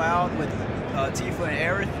dressed as Cloud with Tifa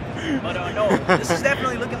and Aerith. But no, this is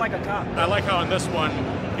definitely looking like a cop. I like how in this one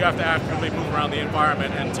you have to actively move around the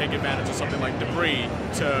environment and take advantage of something like debris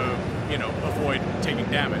to, you know, avoid taking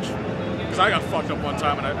damage. Because I got fucked up one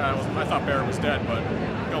time and I thought Barrett was dead, but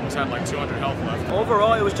he almost had like 200 health left.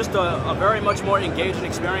 Overall, it was just a very much more engaging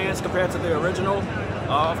experience compared to the original.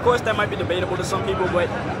 Of course, that might be debatable to some people, but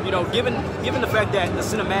you know, given the fact that the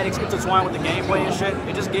cinematics intertwined with the gameplay and shit,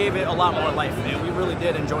 it just gave it a lot more life, and we really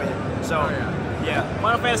did enjoy it. So, yeah,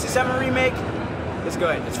 Final Fantasy VII Remake, it's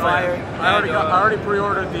good. It's fire. I already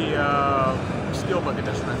pre-ordered the Steelbook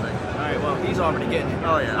edition, I think. All right, well, he's already getting it.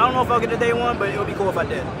 Oh yeah. I don't know if I'll get the day one, but it would be cool if I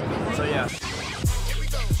did. So yeah.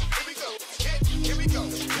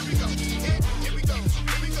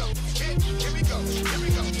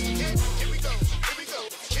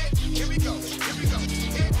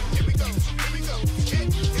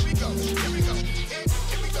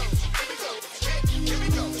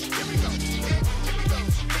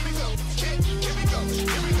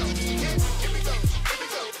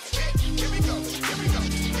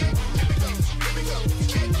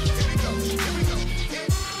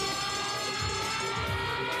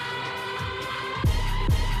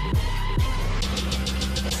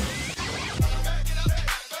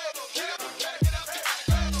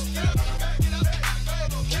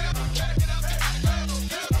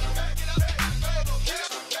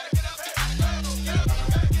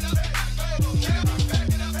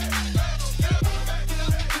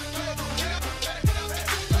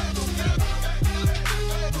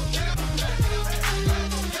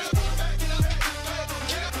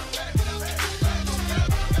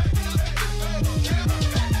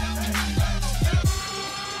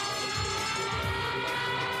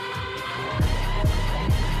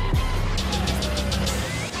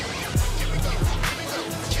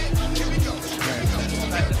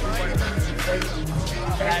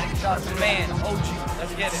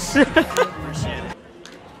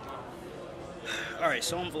 Alright,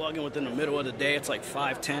 so I'm vlogging within the middle of the day. It's like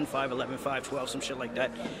 5:10, 5:11, 5:12, some shit like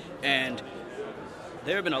that. And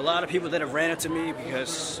there have been a lot of people that have ran into me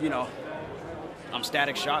because, you know, I'm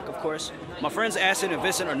Static Shock, of course. My friends Acid and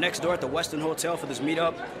Vincent are next door at the Westin Hotel for this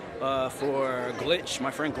meetup for Glitch,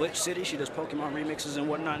 my friend Glitch City. She does Pokemon remixes and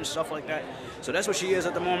whatnot and stuff like that. So that's what she is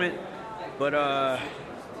at the moment. But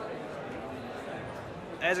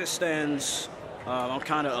as it stands, I'm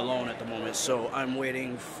kind of alone at the moment, so I'm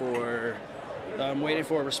waiting for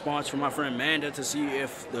a response from my friend Manda to see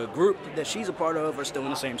if the group that she's a part of are still in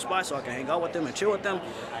the same spot so I can hang out with them and chill with them.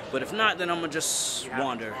 But if not, then I'm gonna just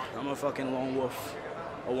wander. I'm a fucking lone wolf,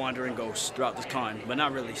 a wandering ghost throughout this con. But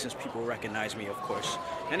not really, since people recognize me, of course.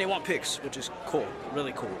 And they want pics, which is cool,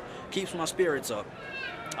 really cool. keeps my spirits up.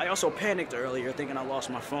 I also panicked earlier thinking I lost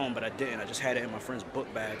my phone, but I didn't. I just had it in my friend's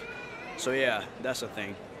book bag. So yeah, that's a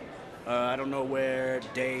thing. I don't know where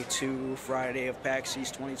day 2, Friday of PAX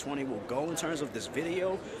East 2020 will go in terms of this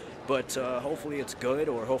video, but hopefully it's good,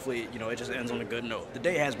 or hopefully, you know, it just ends on a good note. The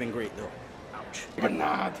day has been great though. Ouch. Number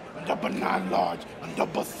 9, number 9 large, a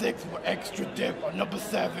number 6 with extra dip, a number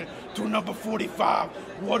 7 to number 45,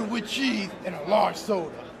 water with cheese, and a large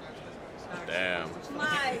soda. Damn.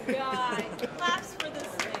 My God. Claps for this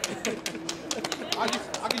thing.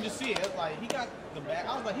 I can just see it. It's like, he got the bag.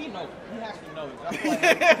 I was like, he knows. He has to know it.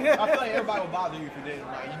 I feel like everybody would bother you if you didn't.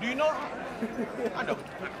 Like, do you know? I know.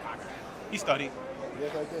 He studied.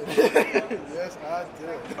 Yes, I did. Yes, I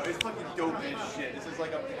did. It's fucking dope as shit. This is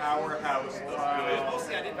like a powerhouse.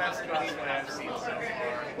 Mostly I didn't have to what I've seen so far.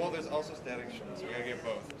 Well, there's also static shots, so we gotta get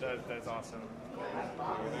both. That's awesome.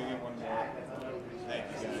 We're gonna get one more. Thank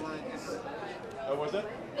you, guys. Oh, was it?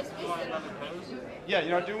 Yeah, you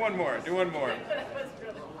know, do one more. Do one more.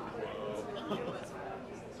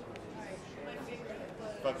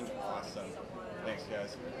 Fucking awesome. Thanks,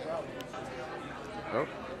 guys. Oh.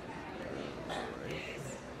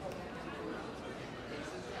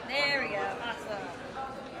 There we go. Awesome.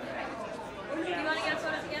 Do you want to get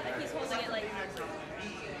soda together? He's holding it like.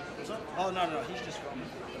 Oh, no, he's just filming.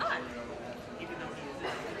 Ah.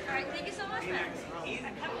 All right, thank you so much, Max.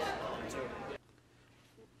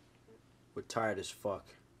 We're tired as fuck.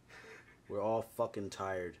 We're all fucking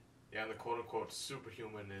tired. Yeah, and the quote-unquote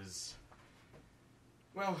superhuman is,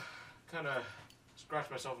 well, kind of scratched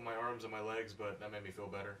myself in my arms and my legs, but that made me feel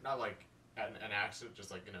better. Not like an accident,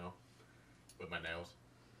 just like, you know, with my nails.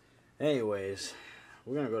 Anyways,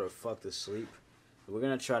 we're gonna go to fuck to sleep. We're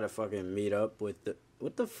gonna try to fucking meet up with the...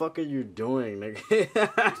 What the fuck are you doing, nigga?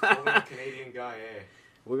 Totally a Canadian guy, eh?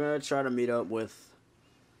 We're gonna try to meet up with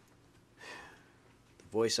the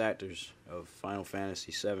voice actors of Final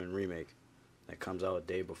Fantasy VII Remake that comes out a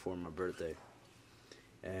day before my birthday.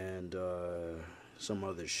 And some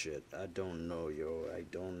other shit. I don't know, yo. I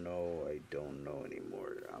don't know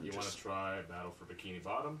anymore. You want to try Battle for Bikini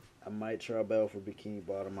Bottom? I might try Battle for Bikini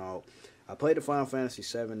Bottom out. I played the Final Fantasy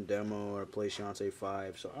VII demo. I played Shantae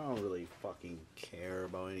 5, so I don't really fucking care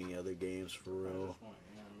about any other games for real.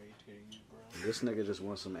 This nigga just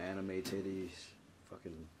wants some anime titties.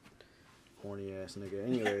 Fucking horny ass nigga.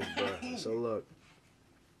 Anyways, bro. So look.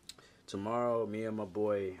 Tomorrow, me and my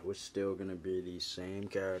boy, we're still gonna be these same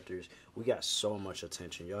characters. We got so much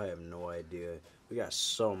attention. Y'all have no idea. We got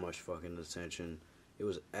so much fucking attention. It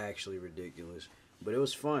was actually ridiculous. But it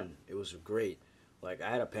was fun. It was great. Like, I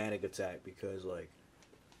had a panic attack because, like,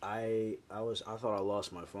 I thought I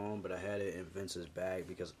lost my phone, but I had it in Vince's bag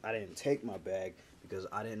because I didn't take my bag because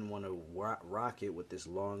I didn't want to rock it with this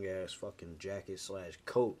long-ass fucking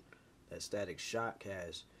jacket/coat that Static Shock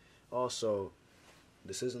has. Also,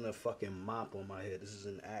 this isn't a fucking mop on my head. This is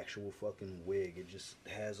an actual fucking wig. It just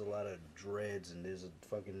has a lot of dreads and there's a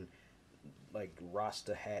fucking, like,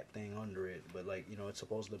 Rasta hat thing under it. But, like, you know, it's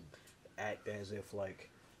supposed to act as if,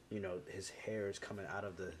 like, you know, his hair is coming out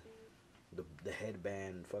of the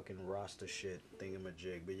headband fucking Rasta shit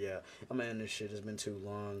thingamajig. But yeah, I'm gonna end this shit. It's been too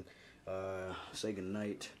long. Say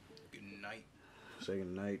goodnight. Good night. Say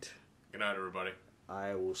goodnight. Good night, everybody.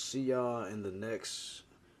 I will see y'all in the next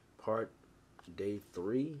part, day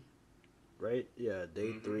 3, right? Yeah,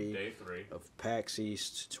 day 3. Day 3 of PAX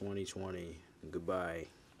East 2020. Goodbye.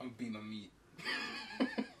 I'm beating my meat.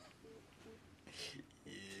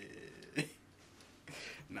 Yeah.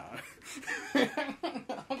 Nah. Good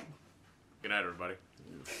night, everybody.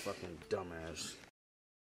 You fucking dumbass.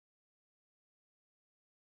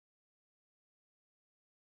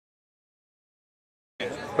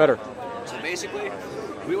 Better. So basically,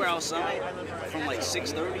 we were outside from like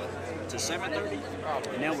 6:30 to 7:30,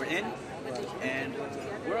 and now we're in, and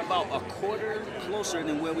we're about a quarter closer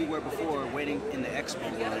than where we were before, waiting in the expo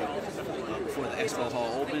line before the expo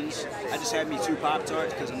hall opens. I just had me 2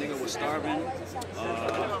 Pop-Tarts because the nigga was starving.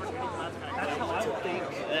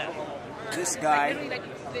 This guy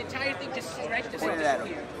The entire thing just stretched pointed at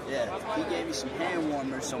him. Yeah, he gave me some hand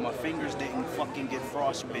warmers so my fingers didn't fucking get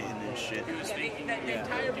frostbitten and shit.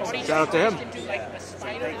 Shout out to him. Yeah, so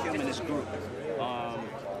thank him and his group.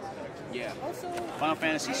 Yeah, Final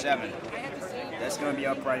Fantasy VII. That's gonna be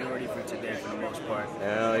our priority for today for the most part.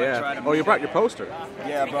 Hell yeah. Oh, you brought your poster.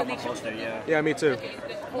 Yeah, I brought my poster, yeah. Yeah, me too.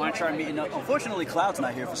 I want to try meeting up. Unfortunately, Cloud's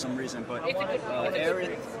not here for some reason, but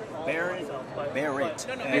Aaron, Barrett,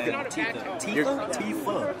 and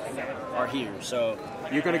Tifa are here, so...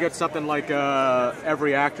 You're gonna get something like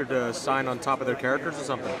every actor to sign on top of their characters or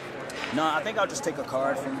something? No, I think I'll just take a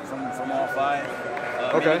card from all 5.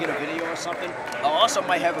 Okay. maybe get a video or something. I also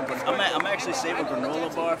might have I'm actually saving a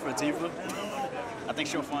granola bar for Tifa. I think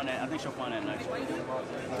she'll find that. I think she'll find that nice.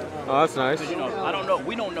 Oh, that's nice. Because, you know, I don't know.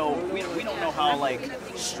 We don't know how like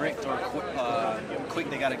strict or quick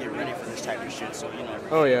they gotta get ready for this type of shit. So you know.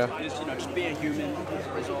 Oh yeah. Just, you know, just being human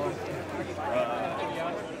is all.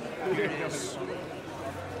 Here it is.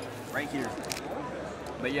 Right here.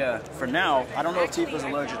 But yeah, for now, I don't know if Tifa's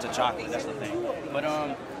allergic to chocolate. That's the thing. But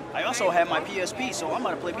I also have my PSP, so I'm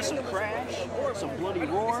gonna play me some Crash, some Bloody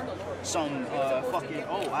Roar, some fucking.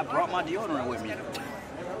 Oh, I brought my deodorant with me.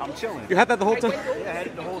 I'm chilling. You had that the whole time? Yeah, I had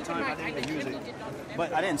it the whole time. I didn't even use it,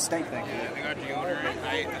 but I didn't stink that good. I got deodorant.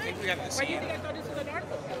 I think we got the same.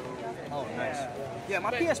 Oh, nice. Yeah,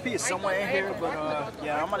 my PSP is somewhere in here, but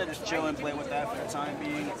yeah, I'm gonna just chill and play with that for the time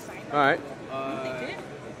being. All right.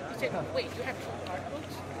 Wait, you have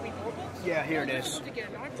notebooks? Yeah, here it is.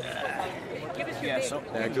 Yeah, so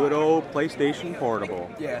That good old PlayStation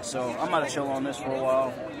Portable. yeah, so I'm gonna chill on this for a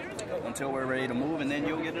while until we're ready to move, and then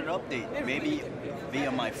you'll get an update. Maybe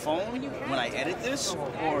via my phone when I edit this,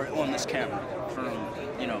 or on this camera. From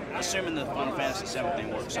assuming the Final Fantasy VII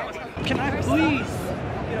thing works out. Can I please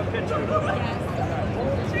get a picture?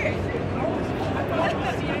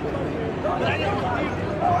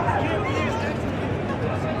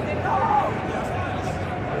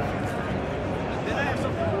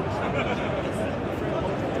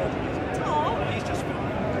 He's just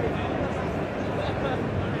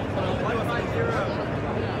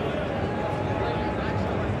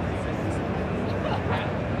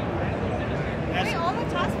Hey, all the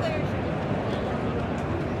cosplayers.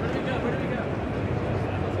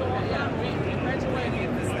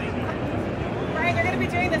 Right, they're going to be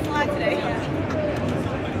doing this live today.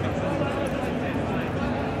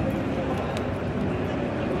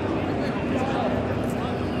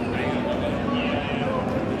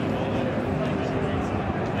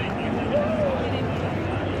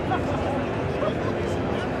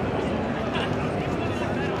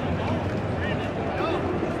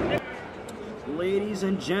 Ladies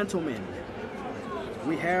and gentlemen,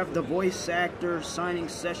 we have the voice actor signing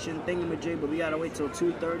session thingamajig, but we gotta wait till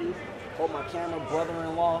 2:30. Hold my camera,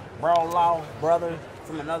 brother-in-law, bro-law, brother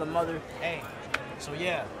from another mother. Hey, so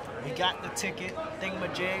yeah, we got the ticket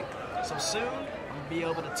thingamajig. So soon, I'm gonna be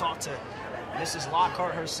able to talk to Mrs.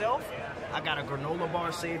 Lockhart herself. I got a granola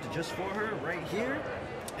bar saved just for her right here.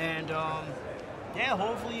 And yeah,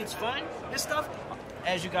 hopefully it's fun. This stuff,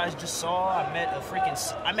 as you guys just saw, I met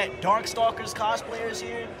Darkstalkers cosplayers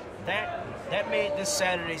here. That made this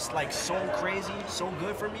Saturday like so crazy, so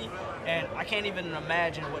good for me, and I can't even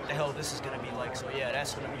imagine what the hell this is gonna be like. So yeah,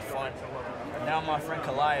 that's gonna be fun. Now my friend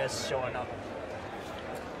Kalaya is showing up.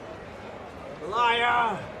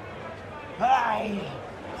 Kalaya! Hi!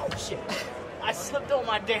 Oh shit! I slipped on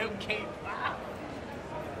my damn cape.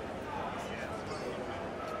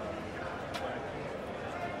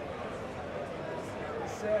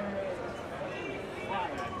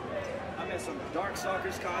 I met some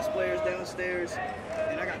Darkstalkers cosplayers downstairs,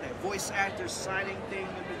 and I got that voice actor signing thing in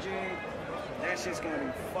the jig. That shit's gonna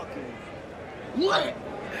be fucking lit.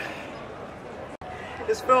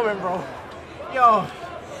 It's filming, bro. Yo,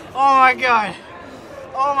 oh my god.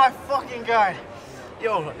 Oh my fucking god.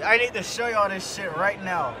 Yo, I need to show y'all this shit right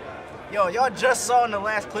now. Yo, y'all just saw in the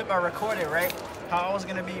last clip I recorded, right? How I was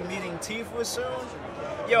gonna be meeting Tifa soon.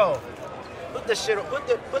 Yo, put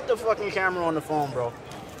the fucking camera on the phone, bro.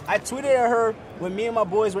 I tweeted at her when me and my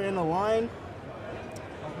boys were in the line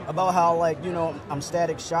about how, like, you know, I'm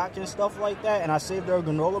Static Shock and stuff like that, and I saved her a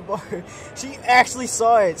granola bar. She actually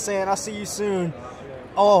saw it, saying, "I'll see you soon."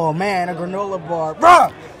 Oh man, a granola bar, bro.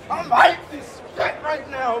 I'm hyped this shit right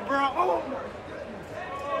now, bro. Oh my.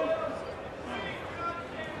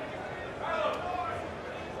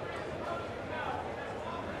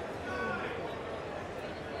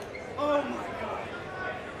 Oh my god.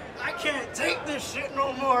 I can't take this shit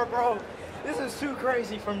no more, bro. This is too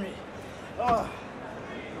crazy for me.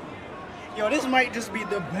 Yo, this might just be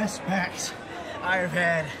the best PAX I've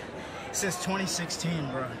had since 2016,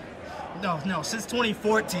 bro. No, since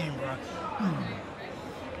 2014, bro.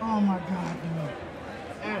 Oh my god, dude.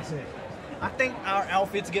 That's it. I think our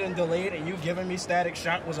outfits getting delayed and you giving me Static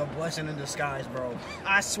Shock was a blessing in disguise, bro.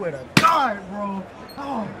 I swear to God, bro.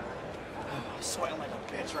 Oh. I'm sweating like a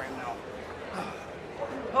bitch right now.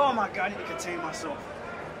 Oh my god, I need to contain myself.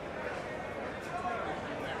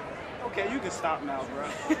 Okay, you can stop now, bro.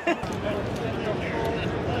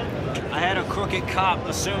 I had a crooked cop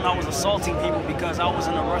assume I was assaulting people because I was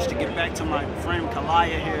in a rush to get back to my friend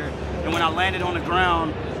Kalaya here. And when I landed on the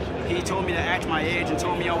ground, he told me to act my age and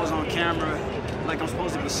told me I was on camera, like I'm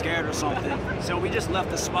supposed to be scared or something. So we just left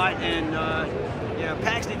the spot and Yeah,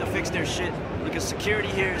 Pax need to fix their shit because security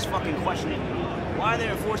here is fucking questionable. Why are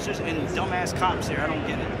there enforcers and dumbass cops here? I don't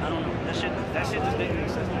get it. I don't know. That shit just didn't make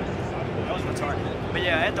sense. That was retarded. But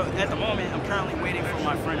yeah, at the moment, I'm currently waiting for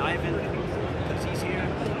my friend Ivan because he's here.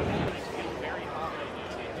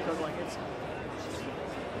 Because like it's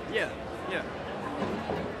yeah.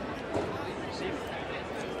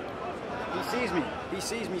 He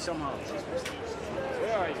sees me somehow.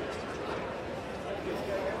 Where are you?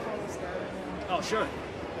 Oh, sure.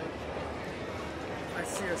 I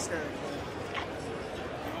see your static.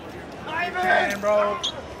 Ivan! Fan, bro.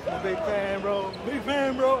 I'm a big fan, bro. Big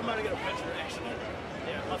fan, bro. I'm about to get a picture, actually.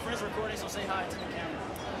 Yeah, my friend's recording, so say hi to the camera.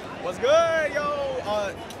 What's good,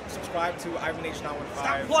 yo? Subscribe to Ivan H915.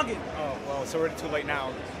 Stop plugging! Oh, well, it's already too late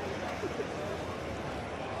now.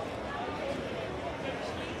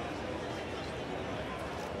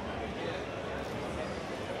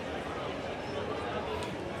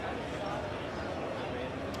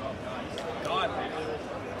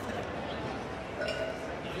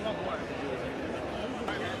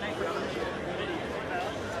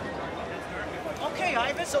 Okay,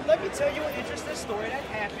 Ivan, so let me tell you an interesting story that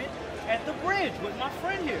happened at the bridge with my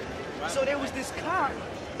friend here. So there was this cop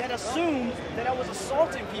that assumed that I was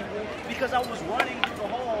assaulting people because I was running through the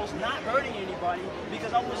halls, not hurting anybody,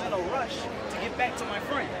 because I was in a rush to get back to my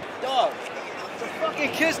friend. Dog, the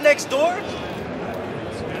fucking kids next door?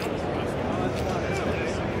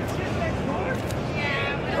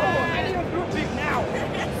 Yeah, I need a group pic now.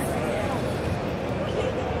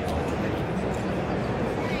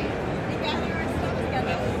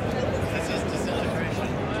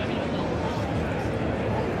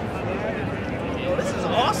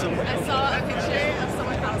 Awesome. I saw a picture of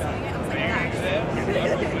someone housing it. I was like,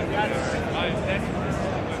 nice.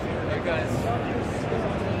 Hey guys.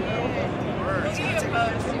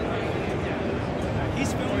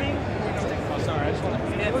 He's filming. Oh, sorry. I just want to.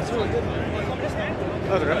 It looks really good.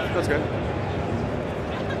 That's okay. That's good.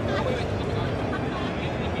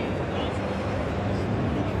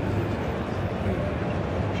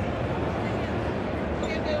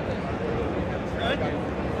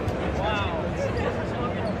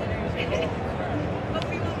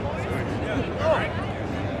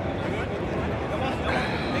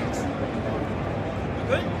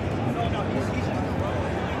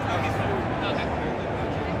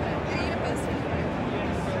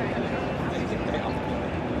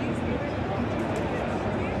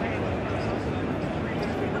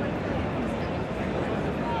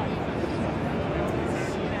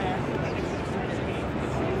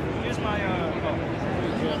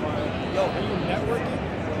 Yo, are you networking?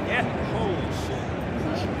 Yeah. Holy shit.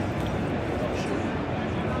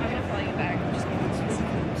 I'm gonna follow you back.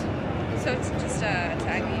 So it's just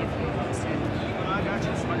tag me if you post it. I got you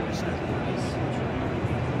 100%.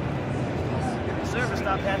 The server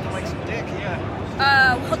stopped acting like some dick, yeah.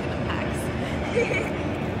 Welcome to Pax.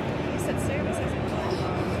 You said service, I said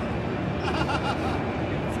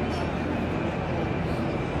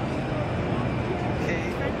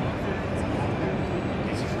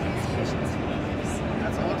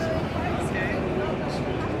That's awesome. Okay.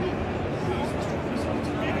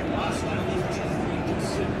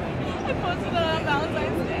 I posted that on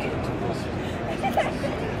Valentine's Day.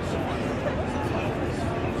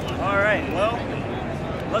 All right, well,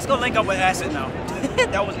 let's go link up with Acid now.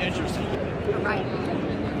 That was interesting. Right.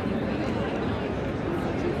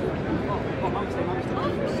 Oh, for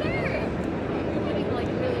sure. Like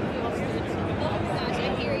really feel. Oh gosh, I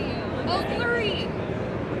hear you. Oh, blurry.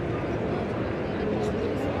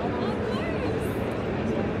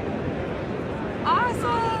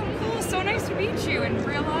 Awesome. Cool. So nice to meet you in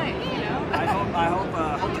real life. You know. I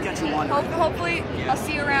hope to catch you one. Hopefully, I'll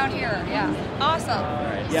see you around here. Yeah. Awesome. All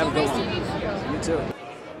right. So nice to meet you. You too.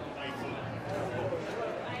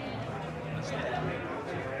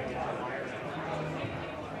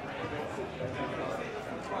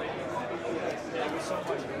 Thank you so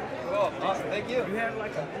much. Cool. Awesome. Thank you. You have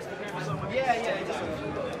like a Instagram or something? Yeah. You got a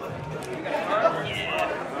card? Yeah.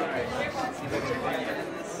 All right.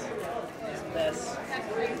 This.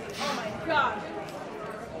 Oh my god.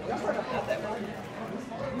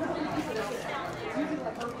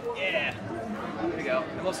 Yeah. There we go.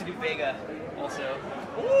 I mostly do Vega also.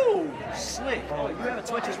 Ooh, slick. Oh, you have a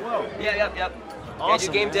Twitch as well. Yeah, yep. Yeah, I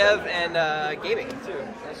do game dev and gaming too.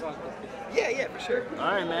 Yeah, for sure.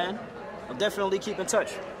 All right, man. I'll definitely keep in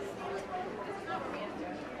touch.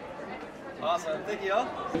 Awesome. Thank you, y'all.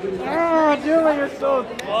 Oh, Dylan, you're so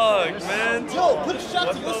plugged, man. Yo, put a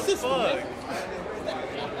shot to your system, man.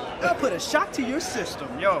 I put a shot to your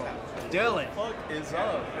system, yo. Dylan. What the fuck is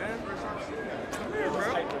up, man?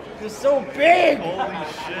 You're so big! Holy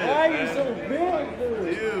shit. Why are you so big,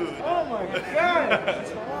 dude? Oh my god!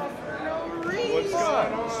 What's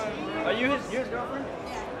going on? Are you his girlfriend?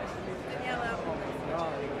 Daniela.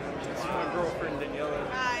 That's my girlfriend, Daniela.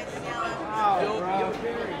 Hi, Daniela. Wow, bro.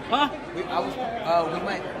 Huh? We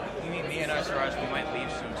might, me and us, Raj, we might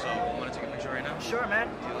leave soon, so you want to take a picture right now? Sure, man.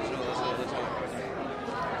 Yeah, let's go.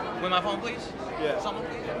 With my phone, please? Yeah. Someone,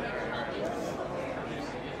 please?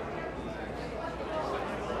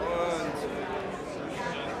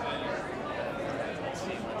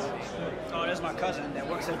 Oh, there's my cousin that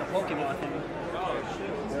works at the Pokemon thing. Oh, shit.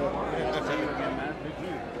 Good to see you again, man.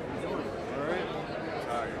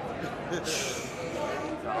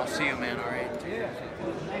 I'll see you, man, alright? Yeah.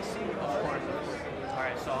 Nice seeing you.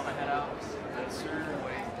 Alright, so I'm gonna head out. Yes, sir.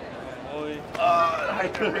 Wait. Boy.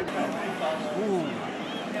 Ooh.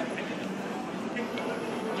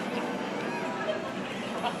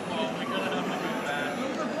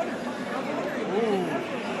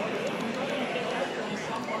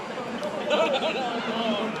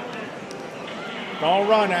 Don't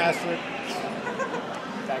run, Acid.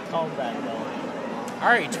 That comeback, though. I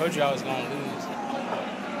already told you I was gonna lose.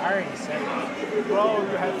 I already said it. Bro,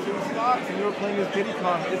 you had 2 stocks and you were playing as Diddy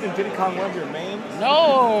Kong. Isn't Diddy Kong one of your mains?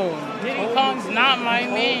 No, Diddy Kong's not my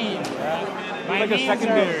main, bro. My like a mains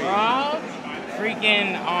secondary. are Rob,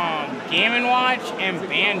 freaking Game & Watch, and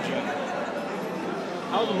Banjo.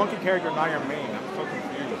 How is the monkey character not your main? I'm so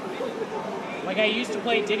confused. Like I used to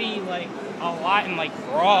play Diddy like a lot in like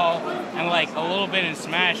Brawl and like a little bit in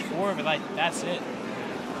Smash 4, but like that's it.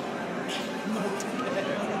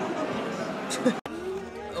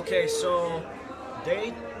 Okay, so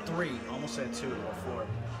day 3, almost at 2 or 4,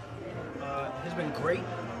 has been great.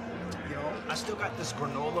 You know, I still got this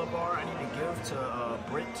granola bar I need to give to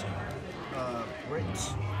Britt.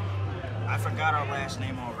 I forgot our last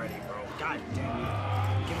name already, bro. God damn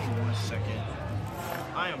it. Give me 1 second.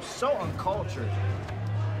 I am so uncultured.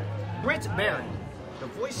 Britt Barron, the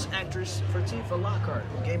voice actress for Tifa Lockhart,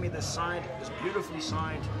 who gave me this beautifully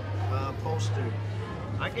signed poster.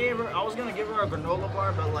 I was gonna give her a granola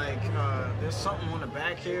bar, but like, there's something on the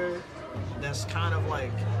back here that's kind of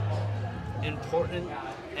like important,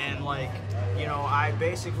 and like, you know, I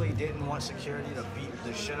basically didn't want security to beat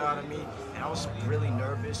the shit out of me, and I was really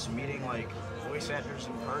nervous meeting like voice actors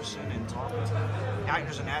in person and talking to them,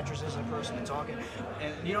 actors and actresses in person and talking,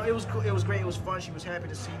 and you know, it was cool, it was great, it was fun. She was happy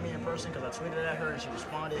to see me in person because I tweeted at her and she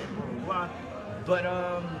responded and blah blah blah. But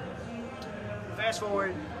fast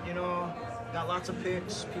forward, you know, got lots of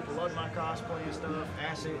pics. People love my cosplay and stuff.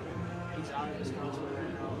 Acid, he's out of his cosplay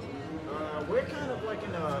right now. We're kind of like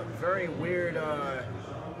in a very weird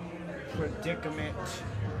predicament,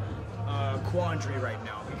 quandary right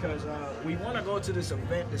now, because we want to go to this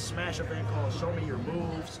event, this Smash event called Show Me Your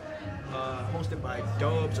Moves, hosted by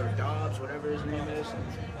Dubs or Dobbs, whatever his name is.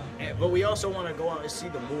 But we also want to go out and see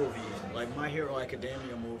the movie, like My Hero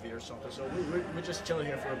Academia movie or something. So we're just chilling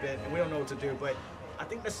here for a bit, and we don't know what to do. But I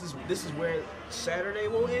think this is where Saturday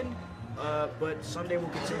will end, but Sunday will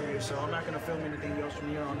continue. So I'm not gonna film anything else from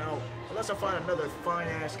here on out, unless I find another fine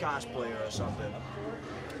ass cosplayer or something.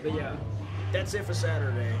 But yeah, that's it for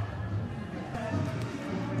Saturday.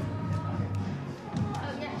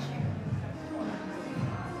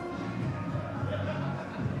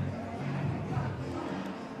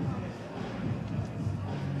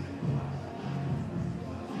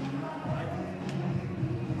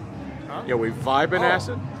 Yeah, we vibing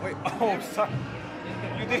Acid? Wait, oh, sorry.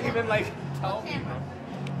 You didn't even like tell me, bro.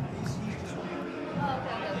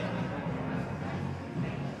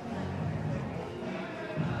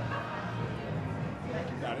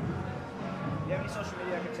 Got it. You have any social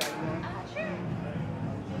media I can tag you on? Sure.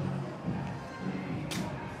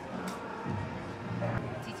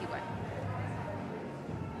 TTY.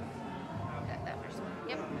 That first one.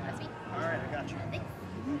 Yep, that's me. Alright, I got you. Thanks.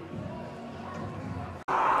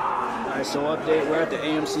 Alright, so update, we're at the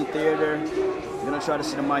AMC Theater. We're gonna try to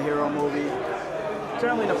see the My Hero movie.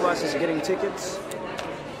 Currently in the process of getting tickets.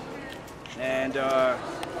 And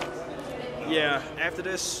yeah, after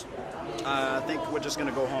this, I think we're just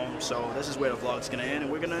gonna go home. So this is where the vlog's gonna end,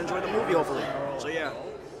 and we're gonna enjoy the movie hopefully. So yeah,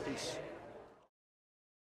 peace.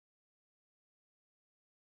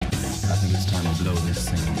 I think it's time to blow this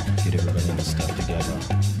thing. Get everybody in the stuff together.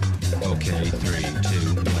 Okay, 3,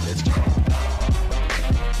 2, 1, let's go.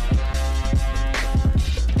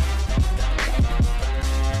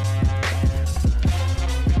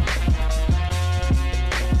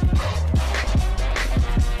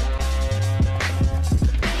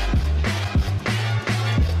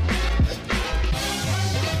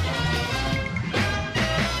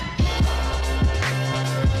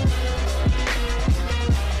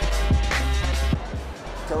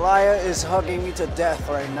 Jeremiah is hugging me to death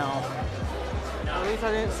right now. At least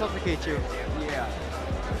I didn't suffocate you. Yeah.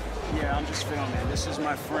 Yeah, I'm just filming. This is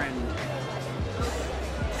my friend.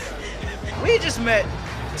 We just met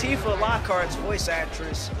Tifa Lockhart's voice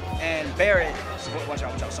actress and Barrett. Watch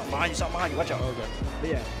out, something behind you, watch out. Okay. But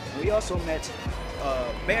yeah, we also met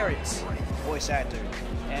Barrett's voice actor,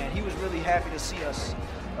 and he was really happy to see us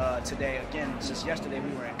today. Again, since yesterday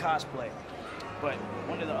we were in cosplay. But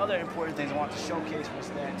one of the other important things I wanted to showcase was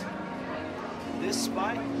that this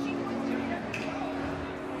spot,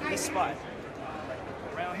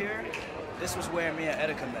 around here, this was where me and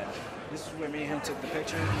Etika met. This is where me and him took the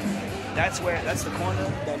picture. That's the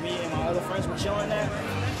corner that me and my other friends were chilling at.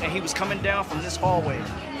 And he was coming down from this hallway.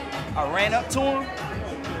 I ran up to him.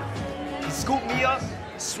 He scooped me up,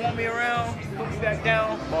 swung me around, put me back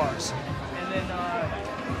down, bars. And then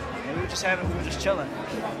we were just chilling.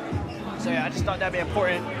 So yeah, I just thought that'd be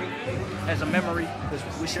important as a memory because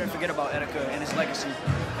we shouldn't forget about Etika and his legacy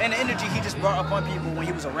and the energy he just brought up on people when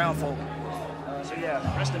he was around folk. So yeah,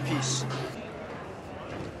 rest in peace.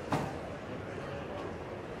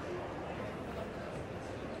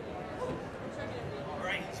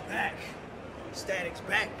 Back. Static's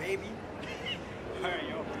back, baby. Alright,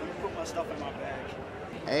 yo, let me put my stuff in my bag.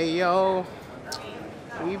 Hey, yo.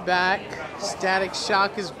 We back. Static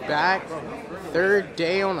Shock is back. Third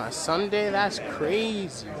day on a Sunday. That's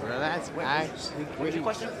crazy, bro. That's actually crazy.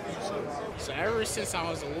 What's your question? So ever since I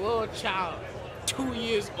was a little child, 2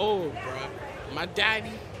 years old, bro, my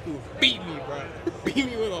daddy, who beat me, bro, beat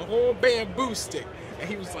me with a whole bamboo stick. And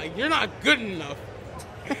he was like, "You're not good enough."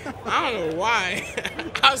 I don't know why.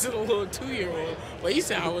 I was a little 2-year-old, but he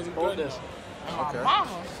said I wasn't good enough. And my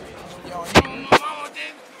mama, yo, you know what my mama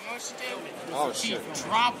did? You know what she did? Oh, she shit.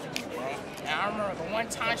 dropped me, bro. And I remember the one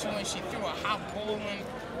time she threw a hot boiling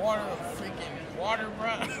water, freaking water,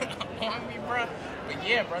 bro, on me, bro. But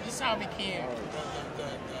yeah, bro, this is how I became the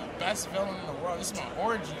best villain in the world. This is my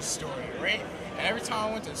origin story, right? And every time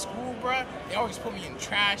I went to school, bro, they always put me in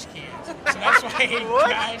trash cans. So that's why I hate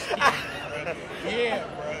trash cans, bro. Yeah,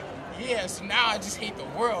 bro. Yeah, so now I just hate the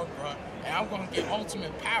world, bro. And I'm gonna get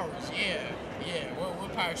ultimate powers. Yeah.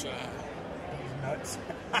 What power should I have? Nuts.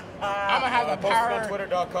 I'm gonna have the power. On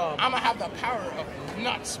Twitter.com. I'm gonna have the power of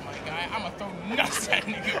nuts, my guy. I'm gonna throw nuts at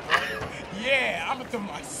niggas, bro. Yeah, I'm gonna throw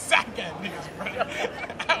my sack at niggas, bro.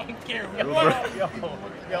 I don't care what. Yo,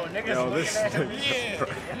 niggas Yo, looking this at him. Yeah.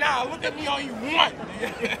 Nah, look at me all you want.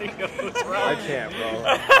 I can't, bro.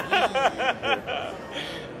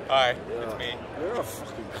 Hi, it's me. You're a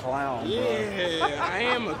fucking clown, bro. Yeah, I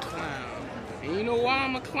am a clown. And you know why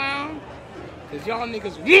I'm a clown? Because y'all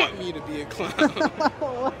niggas want me to be a clown.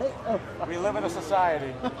 We live in a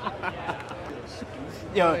society.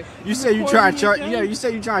 Yo, you say you trying to charge? Yeah, you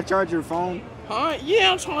say you trying to charge your phone? Huh?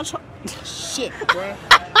 Yeah, I'm trying to charge. Shit, bro.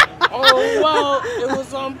 Oh, well, it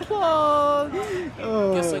was unplugged.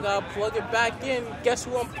 Guess I gotta plug it back in. Guess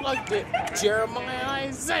who unplugged it? Jeremiah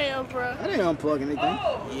Isaiah, bro. I didn't unplug anything.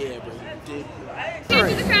 Yeah, but you did. Get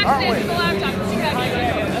to the crash stand with the laptop.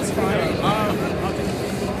 Yeah, that's fine.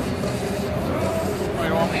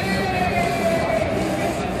 Right on.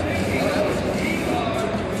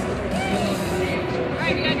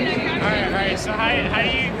 Alright, so how do you...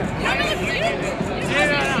 How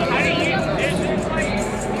do you...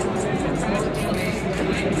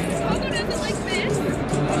 Coco does it like this,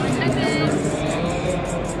 and then...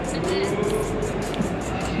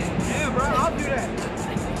 Yeah, bro, I'll do that.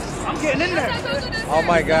 I'm getting in there. Oh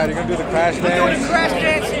my god, you're gonna do the crash dance? I'm doing the crash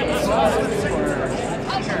dance.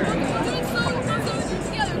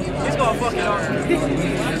 He's gonna fuck it up. We'll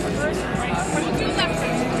do left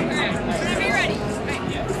first. Alright, whenever you're ready.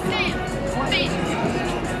 Alright, bam, bam.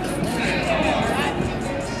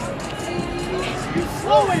 You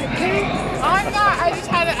slow it, King. I'm not. I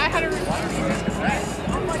had to... Hey, man.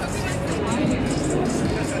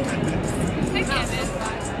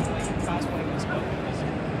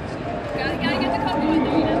 Gotta get the Coco in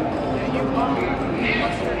there, you know?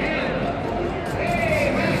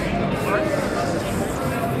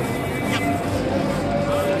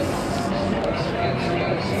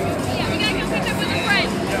 Yeah, we gotta go pick up with a friend.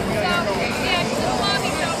 So, yeah, she's in the lobby,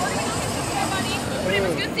 so we're gonna go get some more money. But it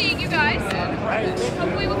was good seeing you guys.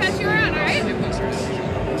 Hopefully we'll catch you around, alright?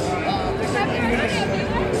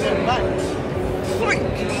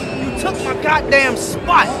 You took my goddamn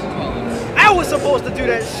spot. I was supposed to do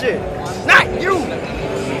that shit, not you.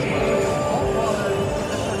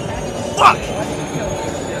 Fuck.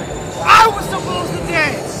 I was supposed to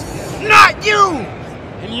dance, not you.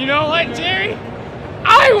 And you know what, Jerry?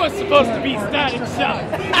 I was supposed to be Static Shock,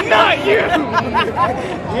 not you!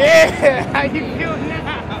 Yeah, how you feel now?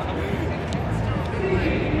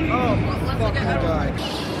 fucking God.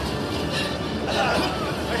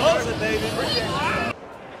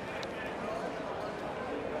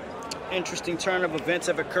 Interesting turn of events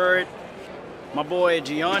have occurred. My boy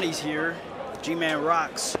Gianni's here. G-Man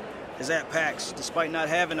Rocks is at PAX despite not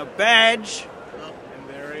having a badge. And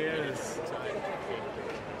there he is.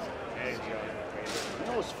 Hey, You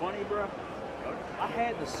know what's funny, bro? I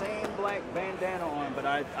had the same black bandana on, but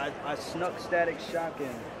I snuck Static Shock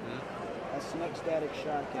in. I snuck Static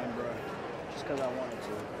Shock in, bro, just because I wanted to.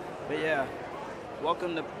 But yeah,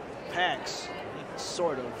 welcome to PAX,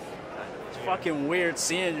 sort of. It's fucking weird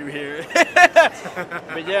seeing you here.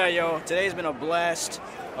 But yeah, yo, today's been a blast.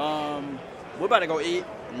 We're about to go eat.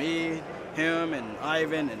 Me, him, and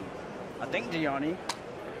Ivan, and I think Gianni.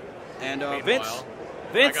 And Vince.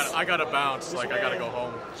 I gotta bounce. Like, I gotta go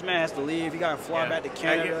home. This man has to leave. He gotta fly back to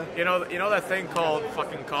Canada. You know that thing called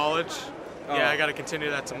fucking college? Oh. Yeah, I gotta continue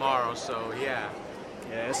that tomorrow, so yeah.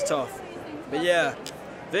 Yeah, it's tough. But yeah,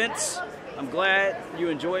 Vince, I'm glad you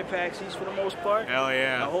enjoyed PAX East for the most part. Hell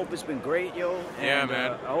yeah. I hope it's been great, yo. And, yeah,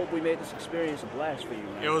 man. I hope we made this experience a blast for you,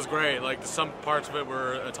 man. It was great. Like, some parts of it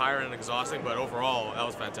were tiring and exhausting, but overall, that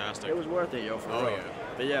was fantastic. It was worth it, yo, for real. Yeah.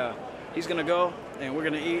 But yeah, he's gonna go, and we're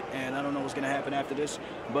gonna eat, and I don't know what's gonna happen after this,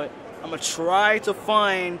 but I'm gonna try to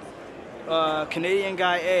find Canadian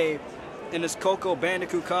Guy A and this Coco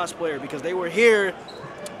Bandicoot cosplayer, because they were here,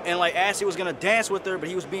 and like Ashley was gonna dance with her, but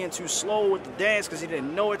he was being too slow with the dance because he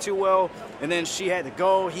didn't know it too well, and then she had to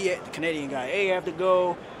go. The Canadian Guy A had to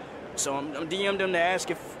go, so I'm DM'd him to ask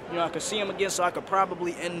if I could see him again, so I could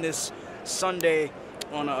probably end this Sunday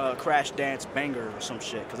on a Crash Dance banger or some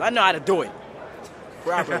shit, because I know how to do it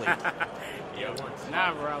properly.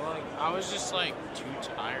 Nah, bro. Like, I was just like too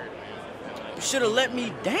tired, man. You should have let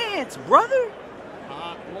me dance, brother.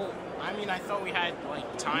 Well, I mean, I thought we had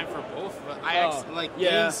like time for both of us. I yeah.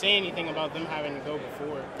 didn't say anything about them having to go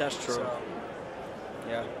before. That's true. So.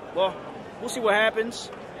 Yeah. Well, we'll see what happens.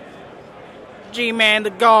 G-Man the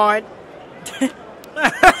God.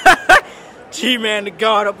 G-Man the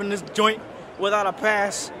God up in this joint without a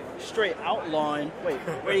pass. Straight outlawing. Wait,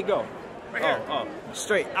 where you go? Right here. Oh,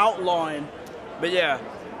 straight outlawing. But yeah,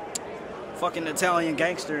 fucking Italian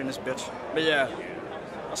gangster in this bitch. But yeah,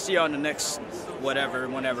 I'll see y'all in the next whatever,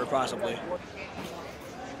 whenever, possibly.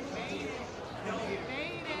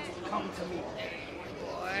 Come to me.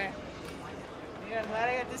 Boy. Yeah, I'm glad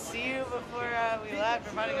I got to see you before we left.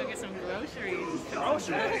 We're about to go get some groceries.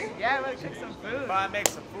 Groceries? Yeah, we're about to cook some food. About to make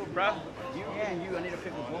some food, bro. You and you, I need to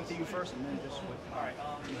pick with both of you first and then just with. Alright.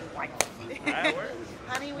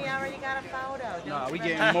 Honey, we already got a photo. Nah, we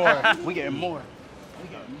getting more. We getting more. We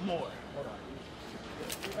getting more. Hold on.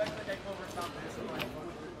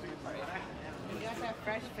 You got that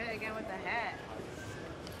fresh fit again with the hat.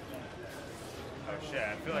 Oh shit,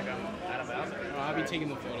 I feel like I'm out of bounds. I'll be taking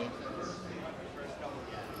the photo.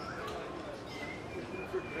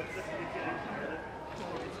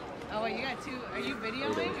 Oh, wait, you got two. Are you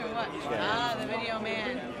videoing or what? Ah, the video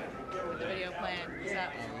man. The video plan. What's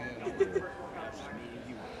up?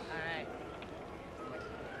 Alright.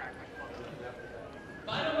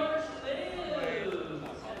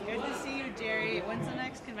 Good to see you, Jerry. When's the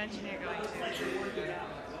next convention you're going to?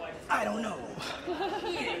 I don't know.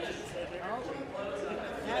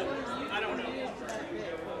 I don't know.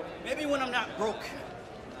 Maybe when I'm not broke.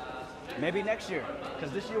 Maybe next year,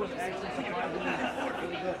 because this year was actually surprisingly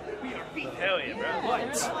really good. Hell yeah, bro.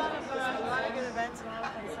 There's a lot of good events and a lot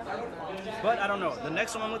of fun stuff. But I don't know. The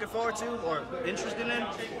next one I'm looking forward to or interested in,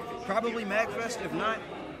 probably MagFest. If not,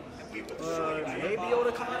 maybe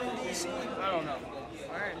Otakon in DC. I don't know.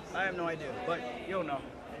 I have no idea, but you'll know.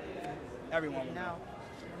 Everyone will know.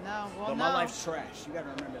 No, well, But no. my life's trash. You gotta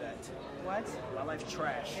remember that. What? My life's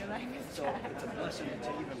trash. Your life is So trash. it's a blessing to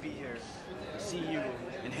even be here, see you,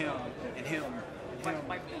 and him, and him, and him.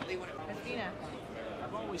 Christina.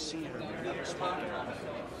 I've always seen her, but never spoken to her.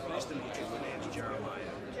 Nice to meet you. My name's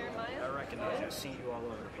Jeremiah. Jeremiah? I recognize you. I've seen you all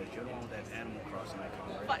over the place. You're the one with that Animal Crossing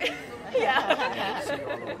icon, right? Yeah. I see you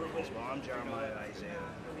all over the place. Well, I'm Jeremiah Isaiah.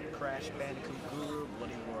 Crash Bandicoot Guru,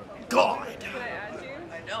 Bloody War. God! Can I add you?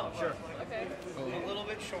 I know. Sure. Okay. A little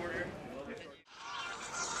bit shorter.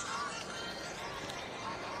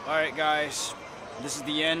 Alright, guys. This is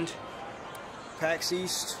the end. PAX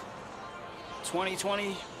East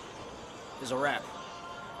 2020 is a wrap.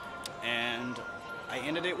 And I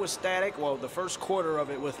ended it with Static. Well, the first quarter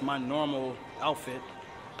of it with my normal outfit.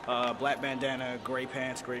 Black bandana, gray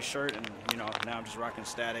pants, gray shirt, and now I'm just rocking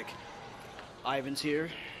Static. Ivan's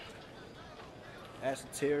here.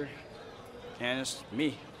 Acid's here. And it's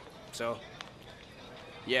me. So,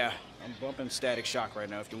 yeah, I'm bumping Static Shock right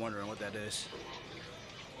now if you're wondering what that is.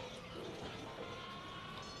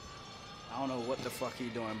 don't know what the fuck he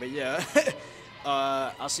doing, but yeah.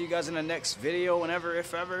 I'll see you guys in the next video, whenever,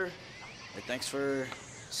 if ever. And thanks for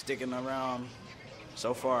sticking around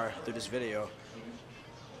so far through this video.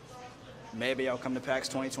 Maybe I'll come to PAX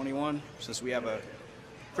 2021 since we have a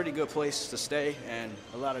pretty good place to stay and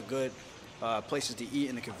a lot of good places to eat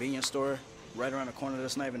in the convenience store right around the corner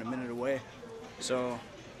that's not even a minute away. So,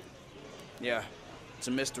 yeah, it's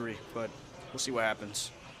a mystery, but we'll see what happens.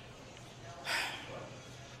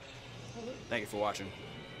 Thank you for watching.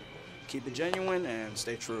 Keep it genuine and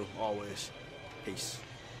stay true always. Peace.